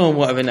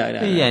whatever. No.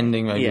 The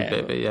ending maybe a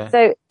bit, but yeah.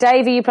 So,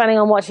 Dave, are you planning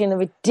on watching the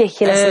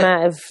ridiculous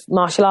amount of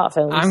martial art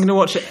films? I'm going to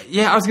watch it.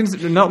 Yeah, I was going to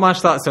say, not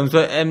martial arts films,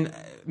 but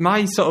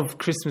my sort of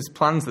Christmas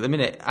plans at the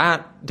minute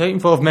don't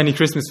involve many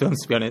Christmas films,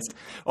 to be honest.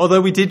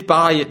 Although we did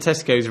buy at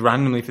Tesco's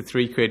randomly for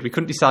 £3. We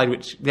couldn't decide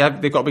which.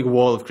 They've got a big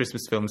wall of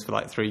Christmas films for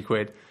like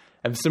 £3.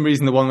 And for some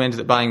reason, the one we ended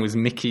up buying was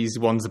Mickey's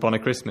Once Upon a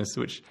Christmas,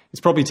 which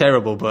is probably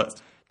terrible,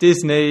 but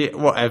Disney,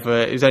 whatever.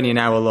 It was only an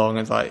hour long.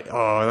 I was like,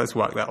 let's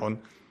whack that one.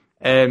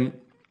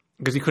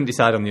 Because we couldn't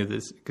decide on the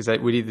others, because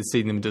we'd either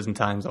seen them a dozen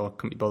times or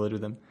couldn't be bothered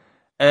with them.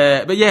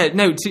 But yeah,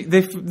 no,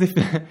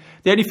 the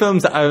only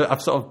films that I'm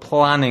sort of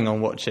planning on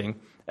watching,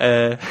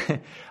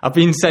 I've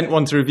been sent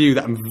one to review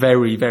that I'm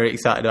very, very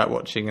excited about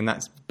watching, and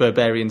that's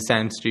Berberian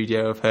Sound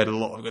Studio. I've heard a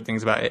lot of good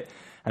things about it.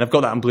 And I've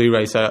got that on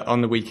Blu-ray, so on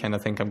the weekend I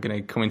think I'm going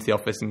to come into the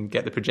office and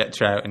get the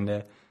projector out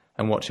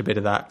and watch a bit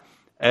of that.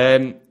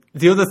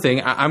 The other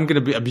thing, I'm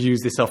going to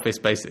abuse this office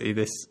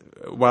basically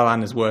while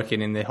Anna's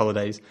working in the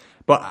holidays.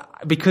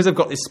 But because I've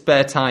got this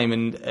spare time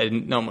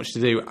and not much to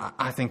do,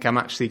 I think I'm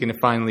actually going to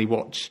finally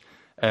watch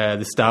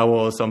the Star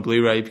Wars on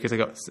Blu-ray because I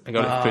got it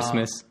for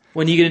Christmas.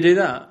 When are you going to do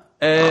that?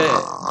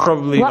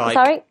 Probably what?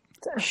 Sorry?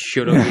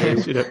 Shut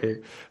up,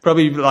 you.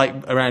 Probably like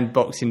around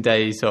Boxing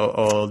Days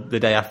or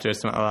the day after or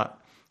something like that.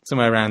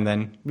 Somewhere around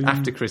then,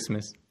 after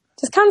Christmas.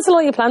 Just cancel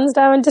all your plans,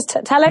 Darren. Just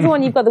tell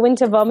everyone you've got the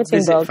winter vomiting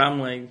Visit bug.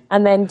 Family.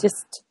 And then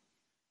just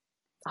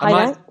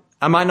hide out.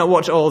 I might not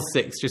watch all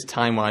 6, just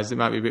time-wise. It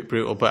might be a bit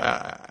brutal, but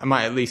I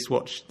might at least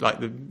watch like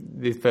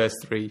the first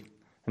 3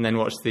 and then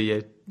watch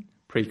the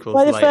prequels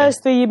Well, the later.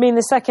 first 3, you mean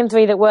the second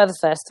 3 that were the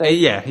first 3?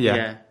 Yeah.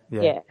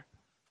 Yeah.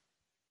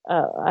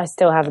 Oh, I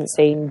still haven't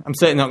seen. I'm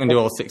certainly not going to do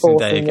all 6 in a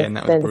day again.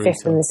 That was the brutal.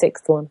 5th and the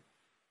 6th one.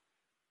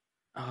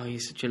 Oh, you're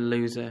such a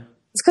loser.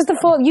 It's because the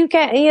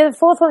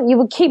fourth one. You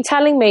would keep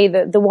telling me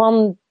that the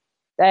one,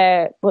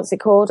 what's it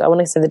called? I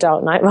want to say The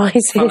Dark Knight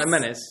Rises. Phantom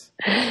Menace.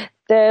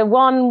 The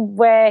one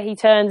where he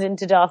turns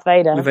into Darth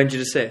Vader. Revenge of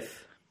the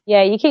Sith.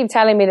 Yeah, you keep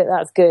telling me that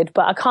that's good,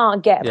 but I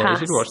can't get Yeah,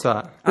 past. you should watch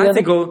that.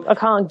 I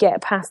can't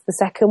get past the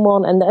second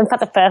one, and in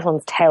fact, the first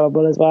one's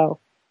terrible as well.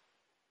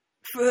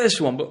 first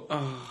one, but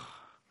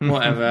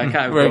whatever. I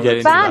can't. We're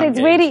getting Bad.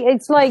 into It's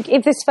it's like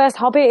if this first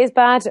Hobbit is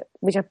bad,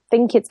 which I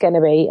think it's going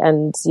to be,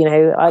 and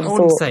I wouldn't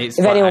thought say it's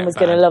if flat anyone out was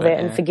going to bad, love but it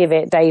and yeah. forgive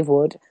it, Dave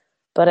would.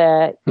 But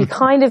you're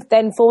kind of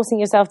then forcing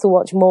yourself to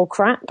watch more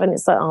crap, and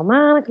it's like, oh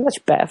man, I can watch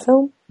a better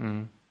film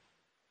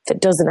that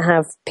doesn't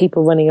have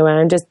people running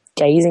around just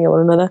gazing at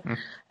one another.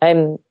 I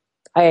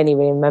only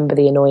really remember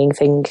the annoying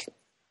thing,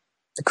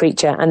 the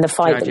creature, and the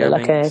fight that Jar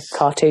looked like a Binks.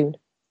 cartoon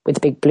with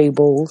the big blue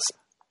balls.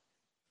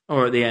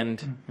 Or at the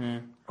end. Yeah.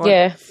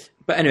 Yeah.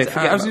 But anyway,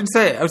 forget I was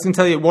going to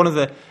tell you one of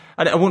the.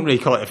 I wouldn't really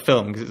call it a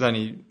film because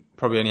it's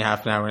probably only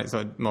half an hour and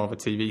it's more of a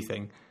TV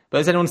thing. But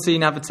has anyone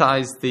seen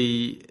advertised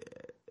the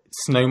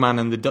Snowman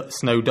and the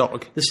Snow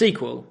Dog? the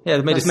sequel. Yeah,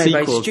 they made That's a by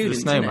sequel to the students,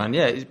 isn't Snowman. it?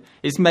 Yeah,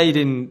 it's made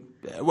in.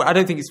 Well, I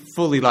don't think it's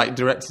fully like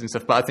directed and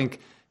stuff, but I think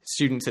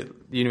students at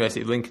the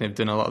University of Lincoln have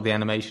done a lot of the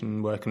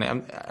animation work on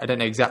it. I don't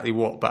know exactly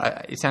what,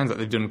 but it sounds like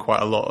they've done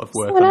quite a lot of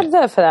work An on it.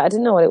 advert for that. I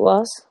didn't know what it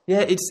was.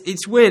 Yeah,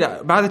 it's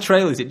weird. By the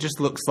trailers, it just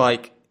looks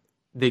like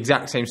the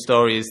exact same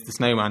story as the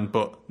Snowman,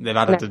 but they've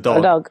added a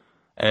dog.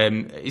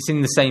 It's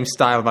in the same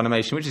style of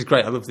animation, which is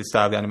great. I love this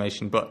style of the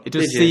animation, but it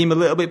does Did you? seem a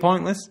little bit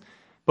pointless.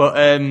 But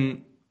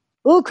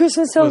Oh,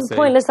 Christmas films see. are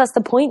pointless. That's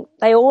the point.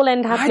 They all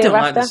end happy I don't ever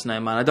like after. the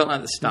Snowman. I don't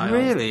like the style.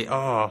 really,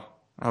 I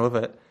love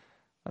it.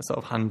 That sort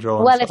of hand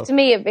drawn. Well, to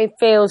me, it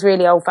feels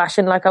really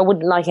old-fashioned. Like I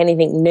wouldn't like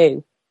anything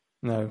new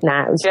no,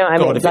 now. Do you know what I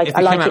God, mean? if Like it I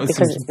came like out it with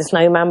because some- it's the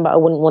Snowman, but I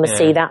wouldn't want to Yeah.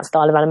 see that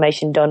style of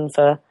animation done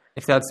for.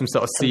 if they had some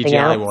sort of Something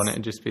CGI else. on it,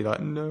 it'd just be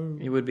like no.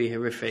 It would be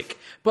horrific.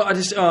 But I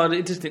just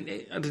didn't.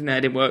 I don't know.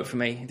 It didn't work for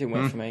me. It didn't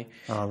work for me.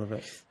 Oh, I love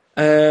it.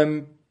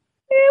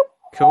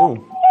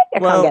 Cool. I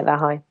can't get that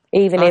high.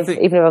 Even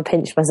if I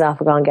pinch myself,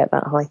 I can't get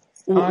that high.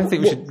 I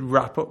think we should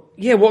wrap up.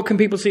 Yeah. What can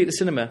people see at the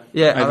cinema?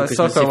 Yeah, over let's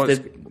Christmas talk about if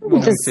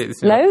what's- they're-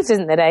 There's loads,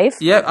 isn't there, Dave?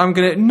 Yeah, I'm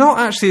gonna not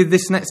actually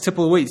this next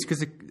couple of weeks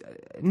because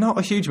not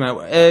a huge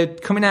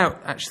amount. Coming out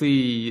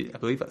actually, I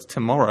believe that's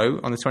tomorrow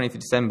on the 20th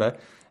of December,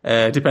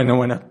 depending on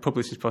when I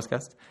publish this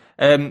podcast.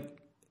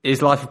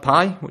 Is Life of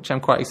Pi, which I'm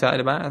quite excited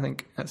about. I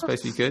think that's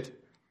supposed to be good.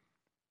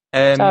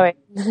 Sorry.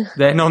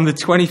 Then on the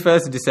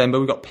 21st of December,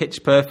 we've got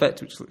Pitch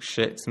Perfect, which looks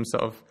shit, some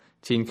sort of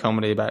teen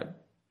comedy about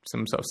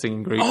some sort of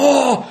singing group.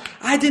 Oh,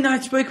 I didn't know I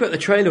spoke about the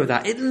trailer of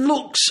that. It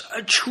looks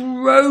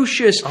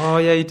atrocious. Oh,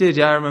 yeah, you did.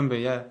 Yeah, I remember.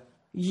 Yeah.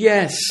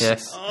 Yes.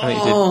 Yes, I think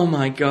you did. Oh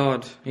my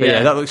god. But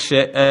yeah, that looks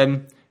shit.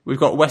 We've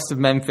got West of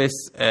Memphis,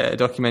 a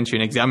documentary,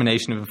 an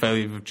examination of a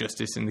failure of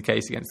justice in the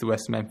case against the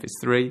West of Memphis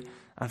 3.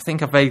 I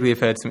think I vaguely have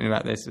heard something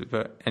about this,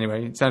 but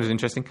anyway, it sounded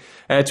interesting.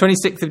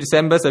 26th of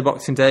December, so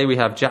Boxing Day, we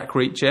have Jack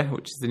Reacher,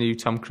 which is the new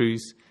Tom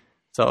Cruise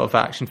sort of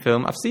action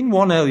film. I've seen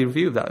one early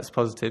review of that that's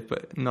positive,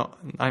 but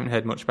I haven't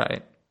heard much about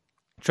it.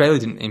 Trailer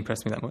didn't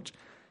impress me that much.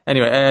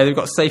 Anyway, we've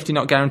got Safety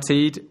Not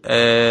Guaranteed,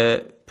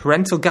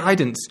 Parental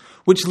Guidance,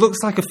 which looks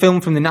like a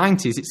film from the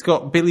 90s. It's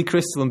got Billy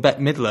Crystal and Bette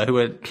Midler,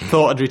 who I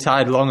thought had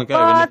retired long ago,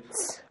 and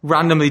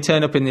randomly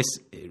turn up in this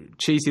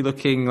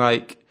cheesy-looking,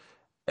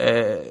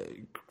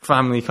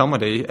 family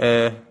comedy.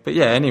 But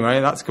yeah,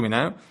 anyway, that's coming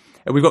out.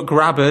 We've got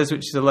Grabbers,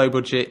 which is a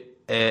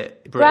low-budget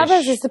British...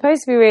 Grabbers is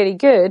supposed to be really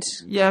good.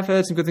 Yeah, I've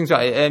heard some good things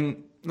about it.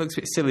 Looks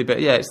a bit silly,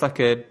 but yeah, it's like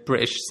a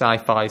British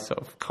sci-fi sort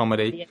of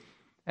comedy. Yeah.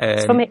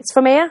 It's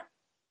from here.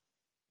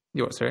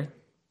 You what, sorry?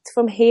 It's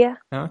from here.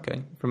 Oh,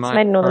 okay. From made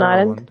in Northern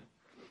Ireland.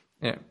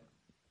 Yeah.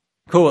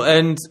 Cool.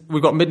 And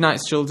we've got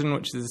Midnight's Children,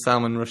 which is a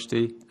Salman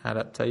Rushdie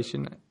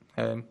adaptation.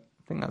 I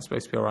think that's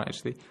supposed to be all right,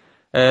 actually.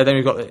 Then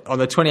we've got, on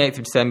the 28th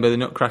of December, The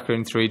Nutcracker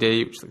in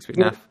 3D, which looks a bit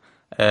naff.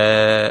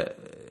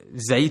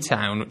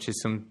 Zaytown, which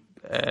is some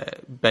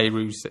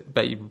Beirut set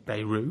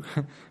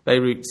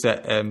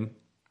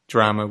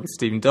drama with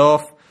Stephen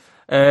Dorff.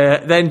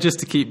 Then, just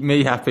to keep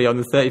me happy, on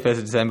the 31st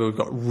of December, we've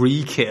got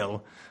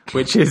Re-Kill,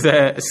 which is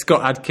a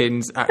Scott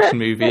Adkins action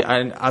movie.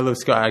 And I love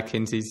Scott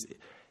Adkins.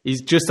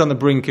 He's just on the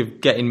brink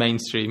of getting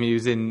mainstream. He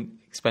was in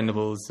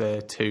Expendables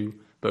 2,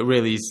 but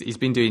really he's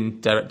been doing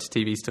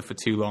direct-to-TV stuff for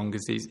too long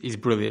because he's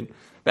brilliant.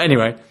 But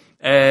anyway,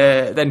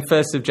 then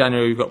 1st of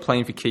January, we've got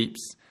Playing for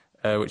Keeps,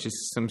 which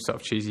is some sort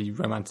of cheesy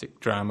romantic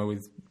drama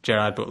with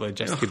Gerard Butler,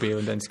 Jessica Biel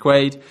and Dennis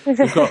Quaid.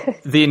 We've got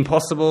The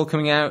Impossible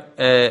coming out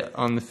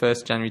on the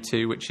 1st January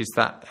too, which is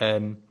that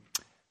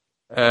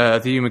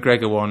the Hugh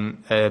McGregor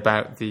one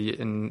about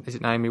is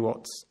it Naomi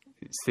Watts?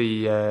 It's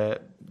the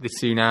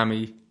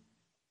tsunami.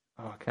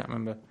 Oh, I can't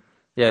remember.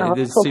 Yeah, Oh,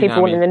 there's that's what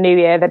people want in the new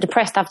year. They're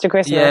depressed after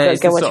Christmas. Yeah, Let's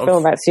it's go the watch a sort film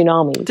of- about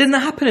tsunamis. Didn't that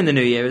happen in the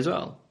new year as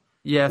well?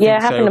 Yeah, I Yeah, think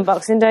it happened so. on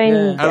Boxing Day.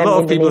 Yeah. in, A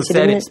lot of people Indonesia,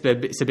 said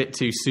didn't it's a bit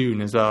too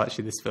soon as well.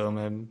 Actually, this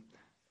film.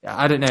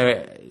 I don't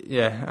know.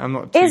 I'm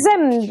not. Too, Is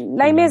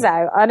Les Mis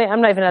out? I'm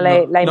not even a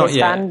Les not Mis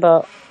yet. fan,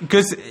 but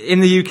because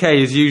in the UK,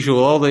 as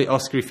usual, all the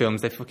Oscar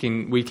films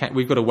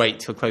we've got to wait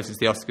till closer to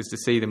the Oscars to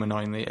see them.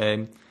 Annoyingly,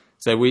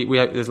 so we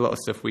have, there's a lot of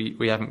stuff we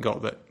haven't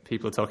got that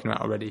people are talking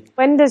about already.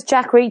 when does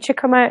Jack Reacher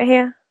come out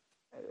here?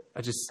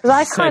 I just 'Cause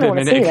I said kinda a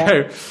wanna minute see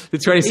ago, the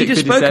 26th You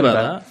just of spoke December.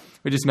 about that.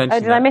 We just mentioned. Oh,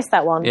 did I that. miss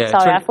that one? Yeah,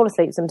 Sorry, 20 I fall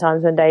asleep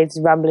sometimes when Dave's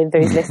rambling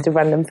through his list of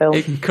random films.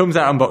 It comes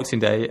out on Boxing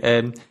Day.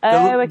 The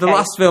okay.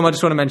 last film I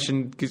just want to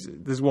mention, because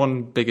there's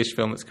one biggish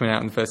film that's coming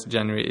out on the 1st of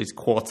January, is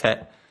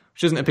Quartet,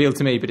 which doesn't appeal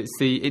to me, but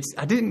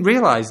I didn't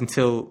realise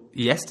until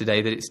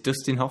yesterday that it's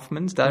Dustin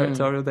Hoffman's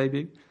directorial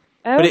debut.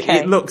 But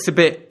it looks a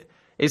bit,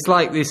 it's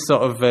like this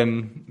sort of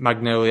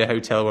Magnolia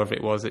Hotel, wherever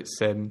it was. It's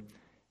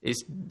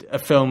a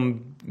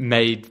film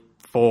made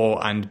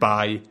for and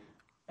by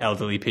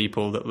elderly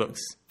people that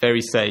looks very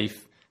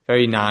safe,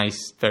 very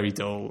nice, very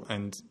dull,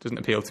 and doesn't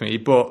appeal to me.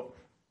 But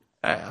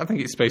I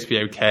think it's supposed to be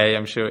okay.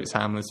 I'm sure it's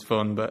harmless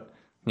fun, but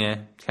yeah,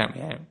 count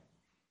me out.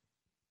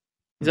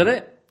 Is that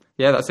it?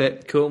 Yeah, that's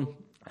it. Cool.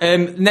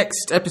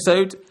 Next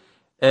episode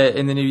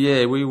in the new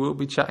year, we will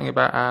be chatting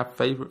about our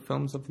favourite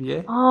films of the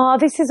year. Oh,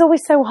 this is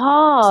always so It's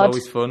hard.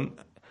 always fun.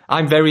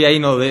 I'm very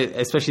anal,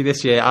 especially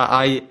this year.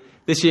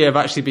 This year I've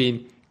actually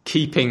been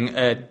keeping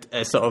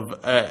a sort of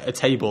a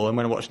table, and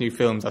when I watch new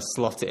films, I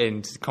slot it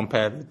in to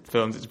compare the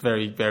films. It's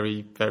very,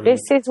 very, very.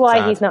 This is why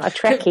sad. he's not a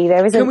Trekkie.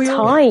 There isn't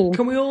time.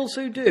 Can we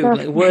also do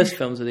like worst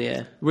films of the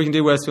year? We can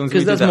do worst films. We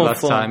Because did that's that more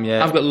last fun. time.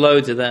 Yeah, I've got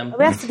loads of them.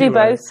 We have to do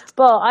both,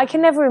 but I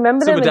can never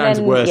remember Silver them. Down's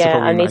And then, worst are yeah,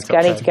 probably I my need to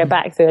top 10. go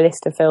back through a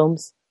list of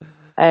films.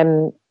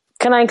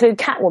 Can I include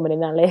Catwoman in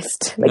that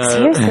list? Like No.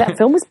 seriously, that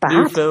film was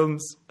new bad.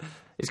 films.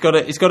 It's got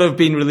to have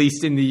been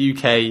released in the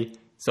UK,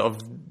 sort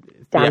of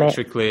Damn it.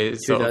 theatrically.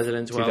 Sort of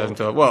 2012.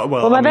 2012.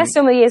 Well, my best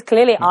film of the year is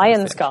clearly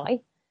Iron Sky.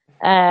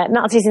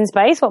 Nazis in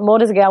Space. What more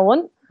does a girl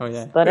want? Oh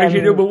yeah. But Where's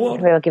your number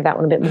one? maybe I'll give that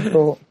one a bit more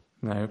thought.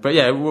 No, but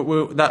yeah,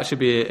 that should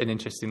be an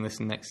interesting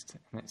listen next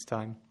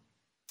time.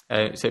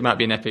 So it might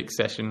be an epic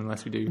session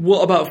unless we do.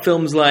 What about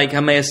films like I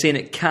may have seen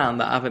at Cannes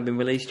that haven't been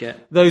released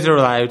yet? Those are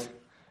allowed.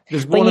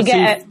 There's But one you or two.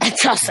 get a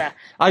tosser.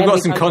 I've every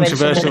got some time you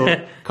mention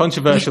it.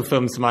 controversial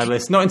films to my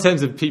list. Not in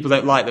terms of people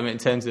don't like them, in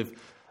terms of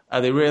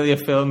are they really a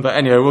film? But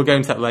anyway, we'll go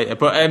into that later.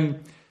 But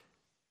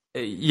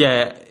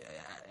yeah,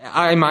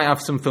 I might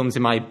have some films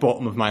in my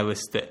bottom of my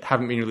list that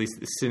haven't been released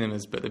at the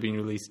cinemas, but they've been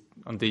released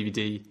on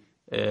DVD,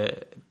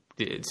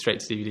 straight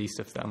to DVD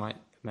stuff that I might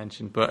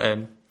mention. But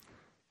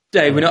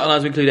Dave, we're not allowed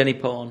to include any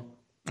porn.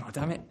 oh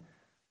damn it,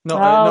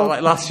 not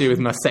like last year with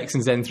my Sex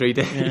and Zen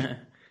 3D.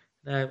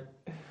 No.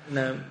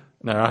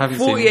 No, I haven't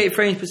 48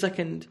 frames per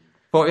second.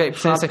 48%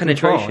 second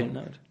penetration.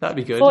 porn. That'd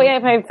be good.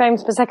 48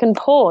 frames per second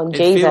porn. It'd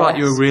feel Jesus. like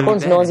you were really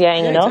Porn's there.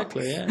 nauseating Yeah, enough.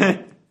 exactly,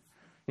 yeah.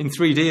 In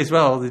 3D as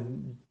well.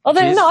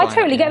 Although, jizz no, I flying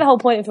totally out, get the whole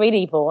point of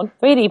 3D porn.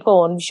 3D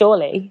porn,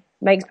 surely,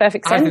 makes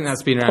perfect I sense. think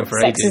that's been around for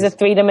Sex ages. is a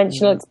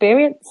three-dimensional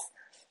experience.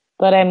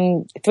 But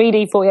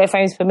 3D, 48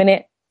 frames per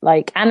minute,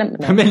 like... A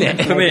minute. A minute.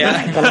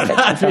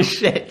 That'd be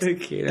shit.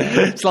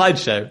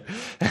 Slideshow.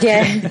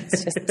 Yeah,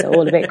 it's just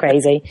all a bit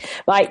crazy.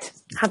 Right,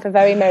 have a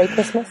very Merry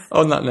Christmas.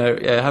 On that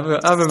note, yeah, have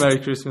a Merry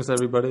Christmas,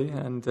 everybody,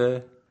 and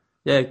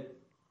yeah,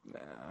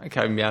 I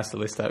can't even be asked to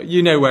list out.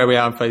 You know where we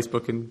are on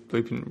Facebook and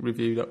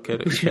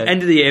blueprintreview.co.uk.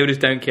 End of the year, we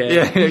just don't care.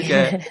 Yeah,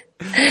 okay.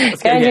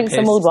 Let's Go and get drink some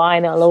pissed. mulled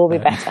wine, it'll all be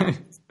better.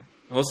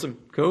 Awesome.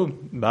 Cool.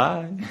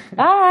 Bye.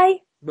 Bye.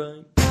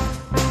 Bye.